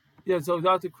 so yeah. So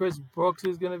Dr. Chris Brooks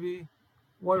is gonna be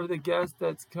one of the guests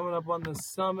that's coming up on the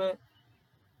summit.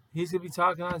 He's gonna be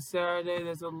talking on Saturday.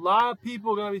 There's a lot of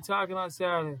people gonna be talking on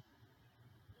Saturday.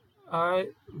 All right,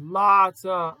 lots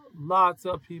of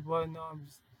people. I know I'm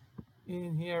just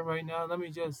in here right now. Let me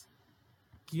just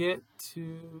get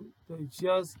to. They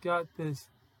just got this.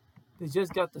 They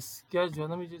just got the schedule.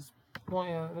 Let me just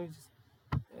point out. Let me just.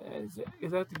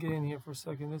 I have to get in here for a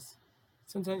second. This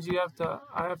sometimes you have to.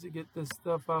 I have to get this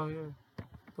stuff out here.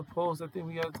 The post. I think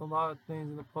we got a lot of things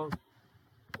in the post.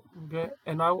 Okay,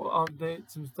 and I will update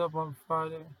some stuff on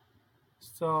Friday.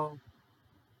 So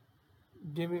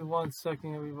give me 1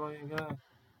 second, everybody. I gotta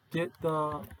get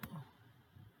the.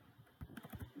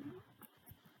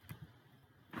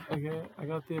 Okay, I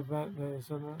got the event there.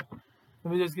 So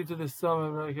let me just get to the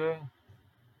summit, okay?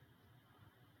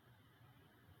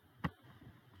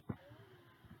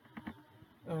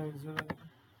 Alright,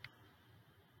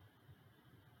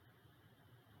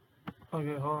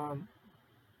 okay, hold on.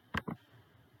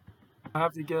 I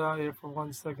have to get out of here for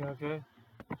 1 second, okay?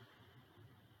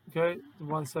 Okay,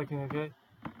 1 second, okay?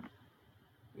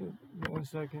 1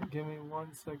 second, give me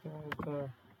 1 second right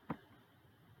there.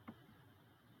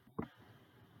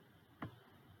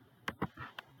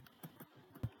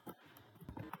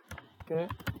 Okay,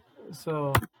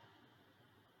 so,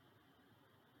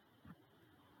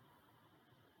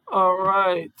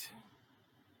 alright.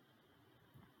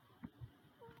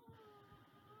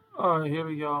 Alright, here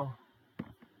we go.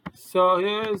 So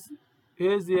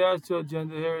here's the actual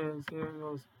agenda. Here it is. Here it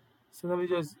goes. So let me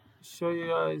just show you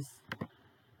guys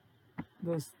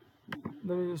this.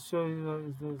 Let me just show you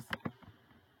guys this.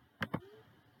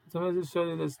 So let me just show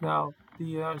you this now.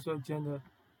 The actual agenda.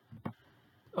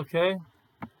 Okay.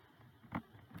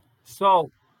 So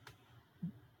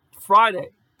Friday,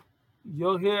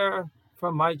 you'll hear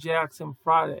from Mike Jackson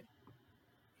Friday.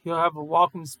 He'll have a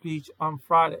welcome speech on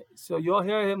Friday. So you'll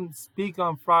hear him speak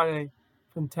on Friday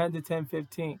from 10 to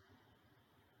 10:15.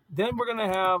 Then we're gonna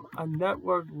have a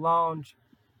network lounge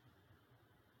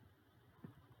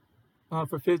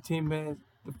for 15 minutes.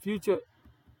 The future,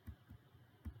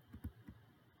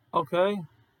 okay.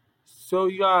 So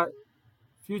you got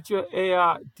future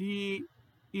AI, DE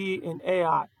and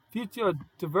AI, future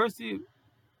diversity,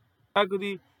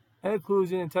 equity, and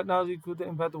inclusion, and technology could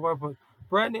impact the workforce.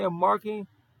 Branding and marketing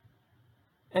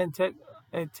and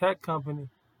tech company.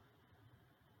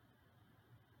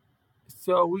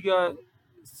 So we got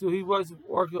so he works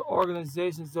with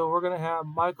organizations. So we're gonna have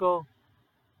Michael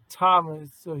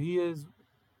Thomas. So he is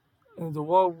and the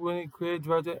award-winning creative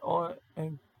director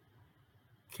and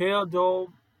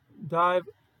Kato Dive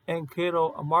and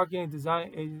Kato, a marketing and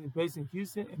design agency based in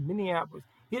Houston and Minneapolis.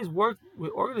 He has worked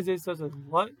with organizations such as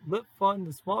Lit Fund,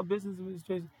 the Small Business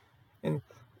Administration, and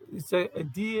it's a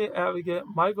DA advocate.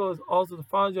 Michael is also the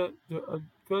founder of a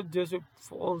Good District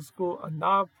for Old School, a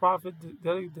nonprofit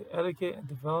dedicated to educate and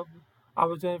develop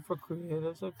opportunity for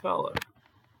creators of color.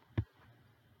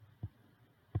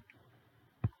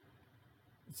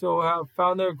 So,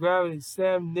 founder of Gravity,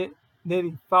 Sam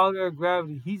Nitty, founder of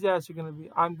Gravity. He's actually going to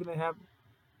be. I'm going to have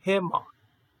him on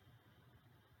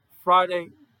Friday.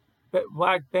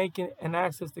 Black banking and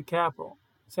access to capital.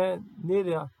 Sam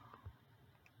Nitty,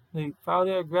 the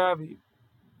founder of Gravity.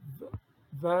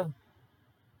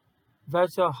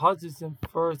 Vesha Hutchinson,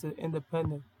 first and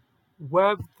independent.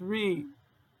 Web 3,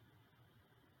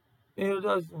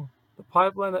 introduction, the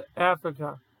pipeline of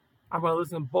Africa. I'm going to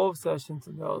listen to both sessions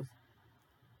of those.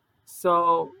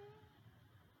 So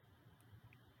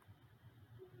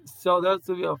that's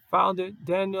to be a founder.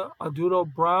 Daniel Adudo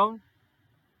Brown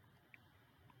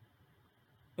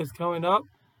is coming up.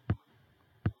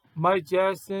 Mike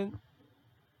Jackson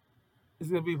is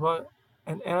going to be part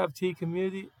an NFT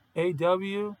community.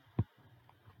 AW.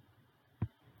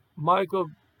 Michael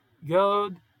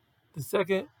Gellard, the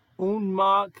second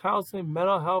UNMA counseling,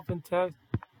 mental health and tech,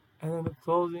 and then the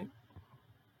closing.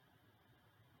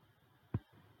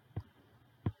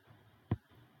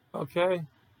 Okay.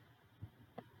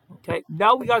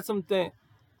 Now we got something.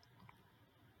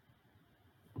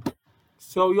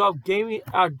 So you have Gaming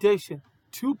Addiction,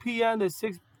 2 p.m. to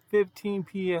 6:15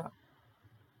 p.m.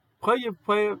 Play your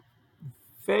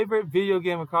favorite video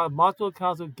game across multiple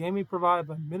console gaming provided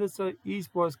by Minnesota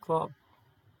Esports Club.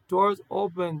 Doors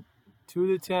open 2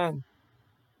 to 10.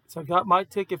 So I got my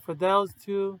ticket for those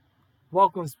two.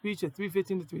 Welcome speech at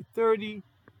 3:15 to 3:30.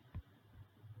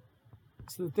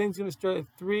 So the thing's gonna start at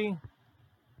 3.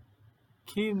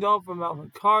 Keynote from Alvin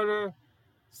Carter.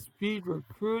 Speed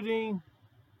recruiting.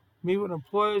 Meet with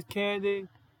employers candidate.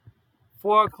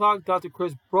 4 o'clock, Dr.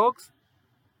 Chris Brooks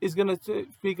is going to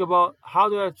speak about how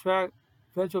to attract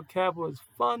venture capitalist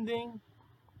funding,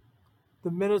 the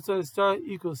Minnesota Startup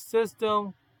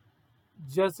Ecosystem,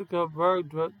 Jessica Berg,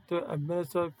 Director at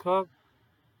Minnesota Cup,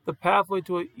 the pathway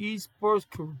to an esports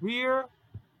career,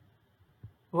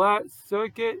 Black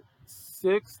Circuit,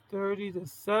 6:30 to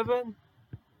 7,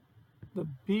 the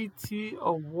BT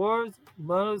Awards,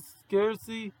 Leonard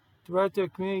Scarcely, Director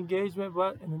of Community Engagement,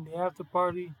 and then the after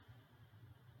party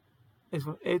is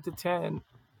from 8 to 10.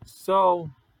 So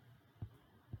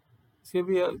it's gonna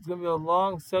be a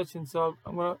long session. So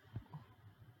I'm gonna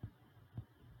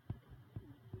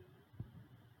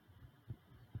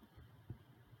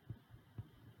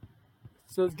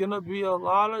it's gonna be a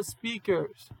lot of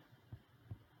speakers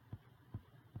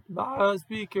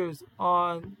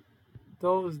on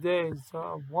those days. So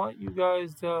I want you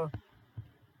guys to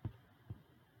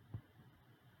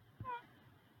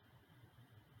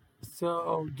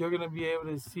you're gonna be able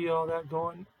to see all that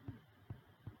going.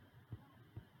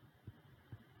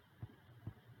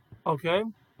 Okay.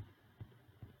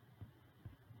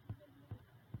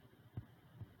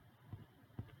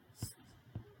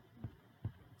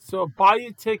 So buy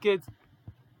your tickets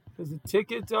because the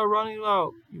tickets are running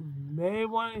low. You may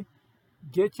want to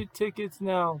get your tickets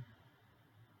now.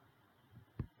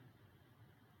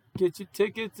 Get your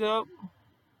tickets up.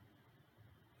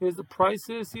 Here's the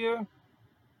prices here.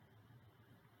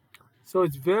 So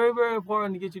it's very, very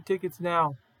important to get your tickets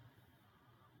now.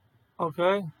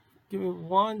 Okay? Give me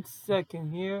 1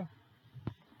 second here.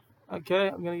 Okay?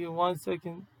 I'm going to give 1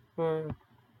 second for...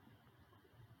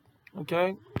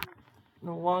 Okay?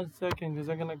 1 second because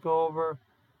I'm going to go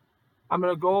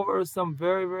over some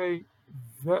very, very,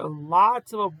 very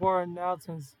lots of important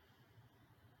announcements.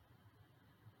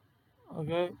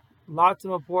 Okay? Lots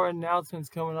of important announcements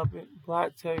coming up in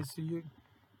Black Tech, so you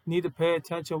need to pay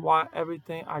attention why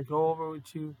everything I go over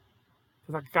with you.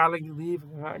 Because I gotta leave.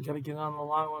 I gotta get on the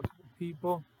line with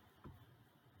people.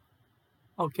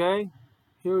 Okay?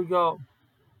 Here we go.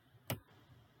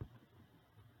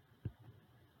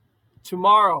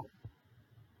 Tomorrow,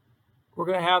 we're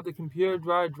going to have the computer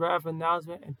draft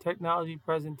announcement and technology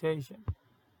presentation.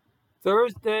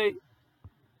 Thursday,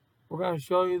 we're going to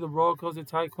show you the roller coaster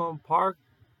Tycoon Park,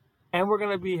 and we're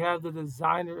going to have the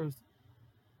designers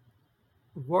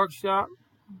workshop.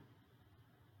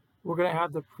 We're going to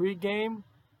have the pregame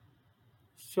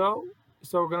show,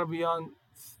 so we're going to be on.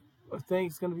 I think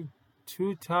it's going to be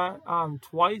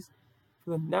twice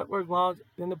for the network launch.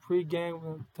 Then the pregame,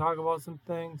 we're going to talk about some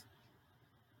things.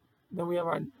 Then we have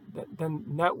our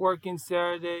networking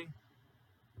Saturday.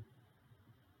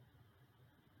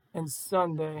 and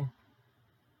Sunday.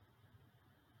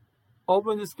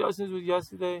 Open discussions was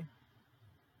yesterday.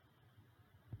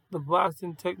 The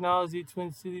Blackstone Technology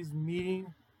Twin Cities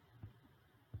meeting.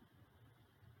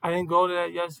 I didn't go to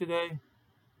that yesterday.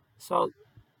 So,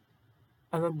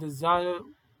 and then designer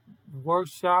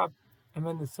workshop, and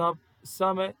then the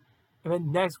summit, and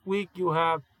then next week you'll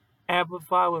have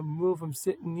Amplify with Move from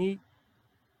Sit and Eat.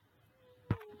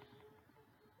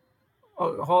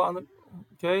 Oh, hold on,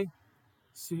 okay.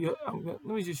 So let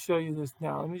me just show you this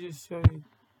now. Let me just show you.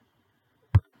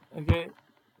 Okay,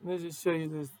 let me just show you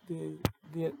this the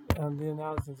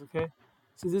announcements. Okay,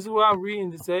 so this is what I'm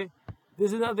reading to say.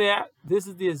 This is This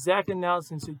is the exact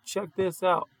announcement. So check this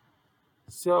out.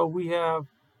 So we have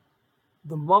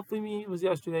the monthly meeting was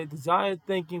yesterday. Design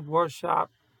thinking workshop.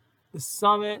 The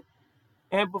summit.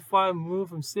 Amplify, move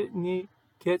from sit and eat.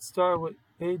 Get started with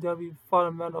AW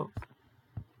fundamentals.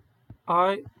 All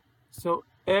right. So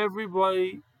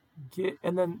everybody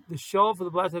and then the show for the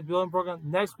Black Tech Building Program.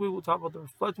 Next week we'll talk about the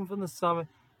reflection from the summit,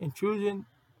 intrusion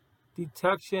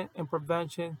detection and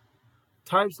prevention,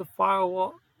 types of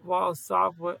firewall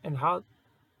software and how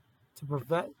to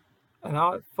prevent and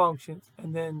how it functions.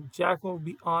 And then Jacqueline will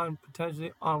be on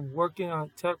potentially on working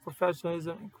on tech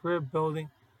professionalism and career building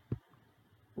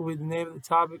will be the name of the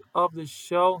topic of the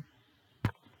show.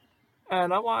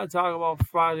 And I want to talk about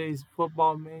Friday's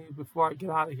football menu before I get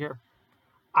out of here.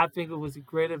 I think it was a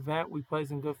great event. We played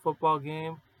some good football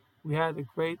game. We had a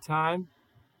great time.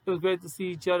 It was great to see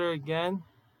each other again.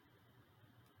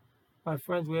 My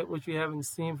friends, which we haven't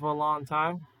seen for a long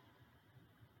time.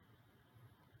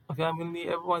 Okay, I'm going to need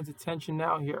everyone's attention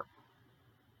now here.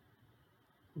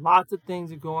 Lots of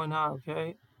things are going on,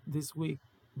 okay, this week.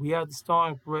 We have the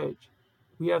Starling Bridge.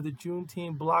 We have the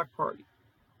Juneteenth block party.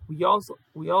 We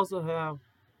also have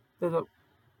there's a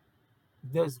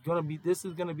there's gonna be this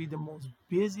is gonna be the most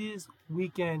busiest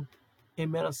weekend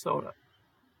in Minnesota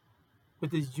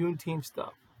with this Juneteenth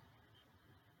stuff.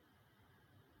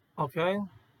 Okay?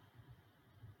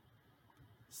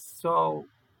 So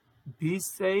be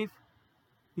safe,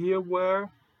 be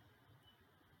aware.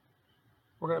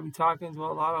 We're gonna be talking to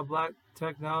a lot of black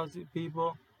technology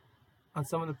people on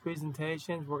some of the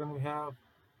presentations. We're gonna have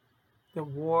the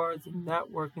awards and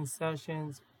networking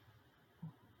sessions,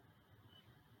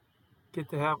 get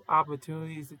to have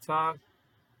opportunities to talk.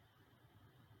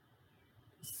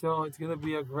 So it's gonna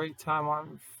be a great time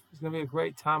on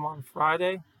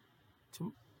Friday.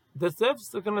 The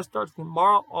steps are gonna start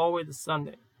tomorrow all the way to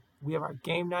Sunday. We have our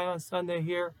game night on Sunday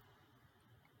here.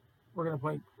 We're gonna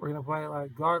play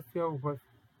like Garfield. We're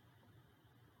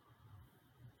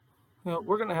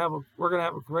gonna have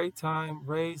a great time.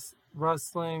 Race,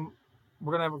 wrestling.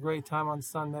 We're gonna have a great time on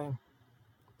Sunday.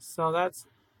 So that's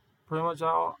pretty much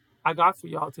all I got for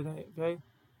y'all today. Okay.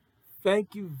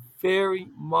 Thank you very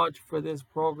much for this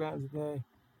program today.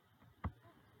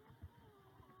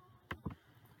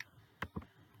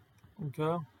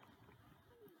 Okay.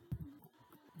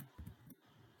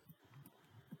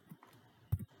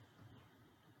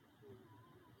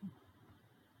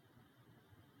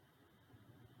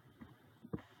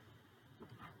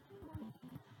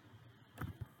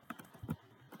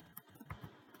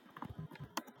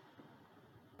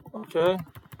 Okay.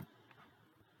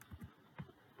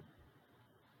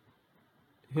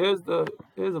 Here's the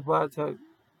black tag.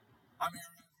 All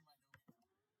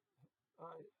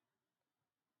right.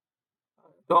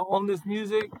 Don't own this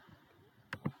music.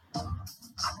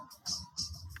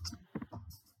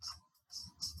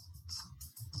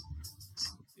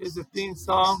 Here's the theme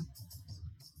song.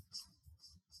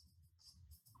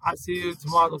 I see you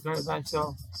tomorrow, the event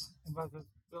show. About the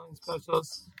billing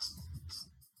specials.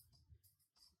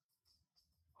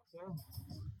 Okay.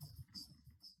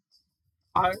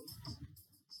 All right.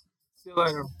 See you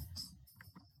later.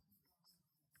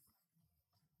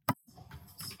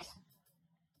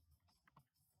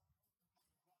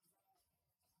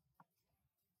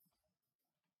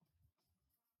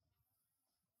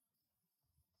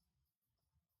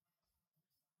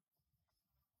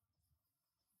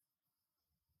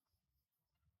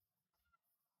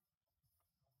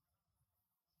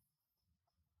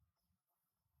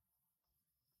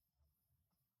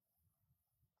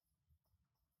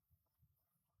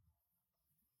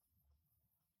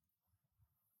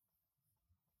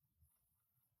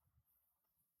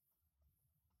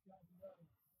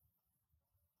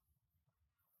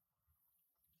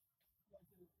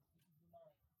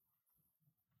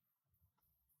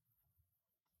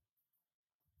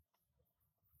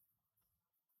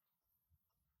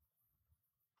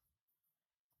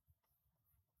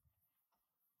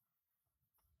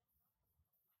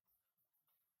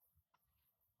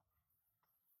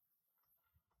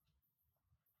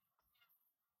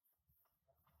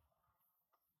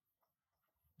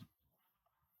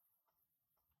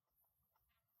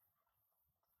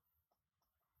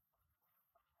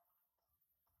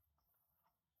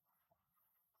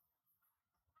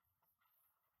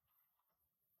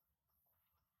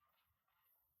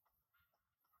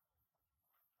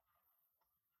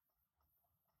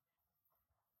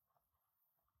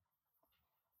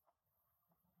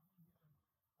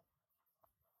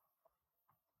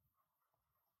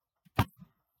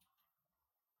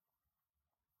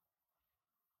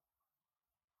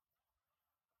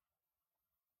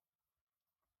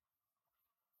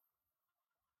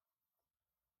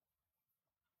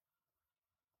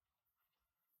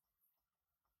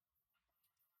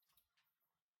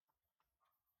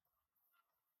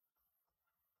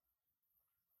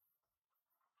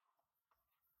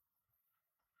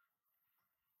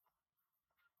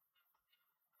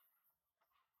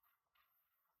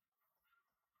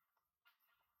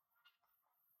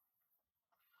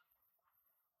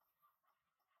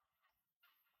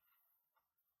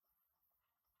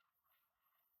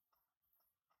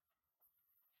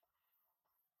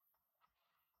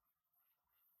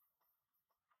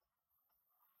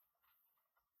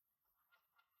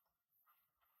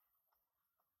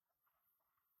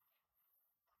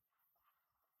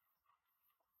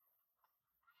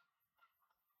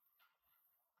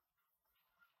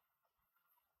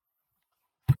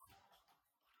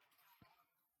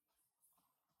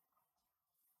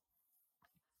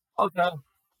 Okay.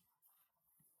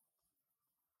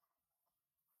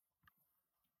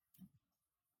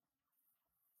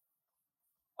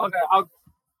 Okay.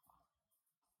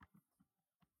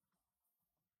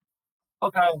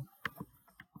 Okay.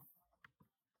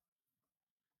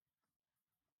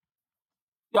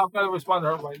 Yeah, I'm gonna respond to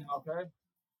her right now. Okay.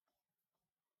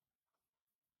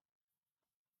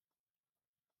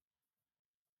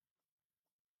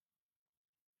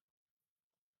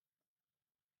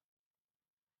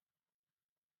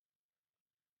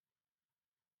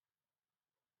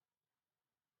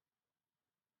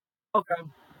 Okay.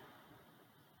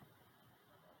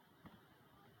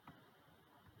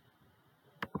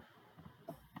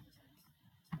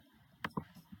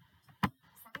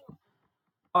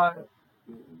 All right.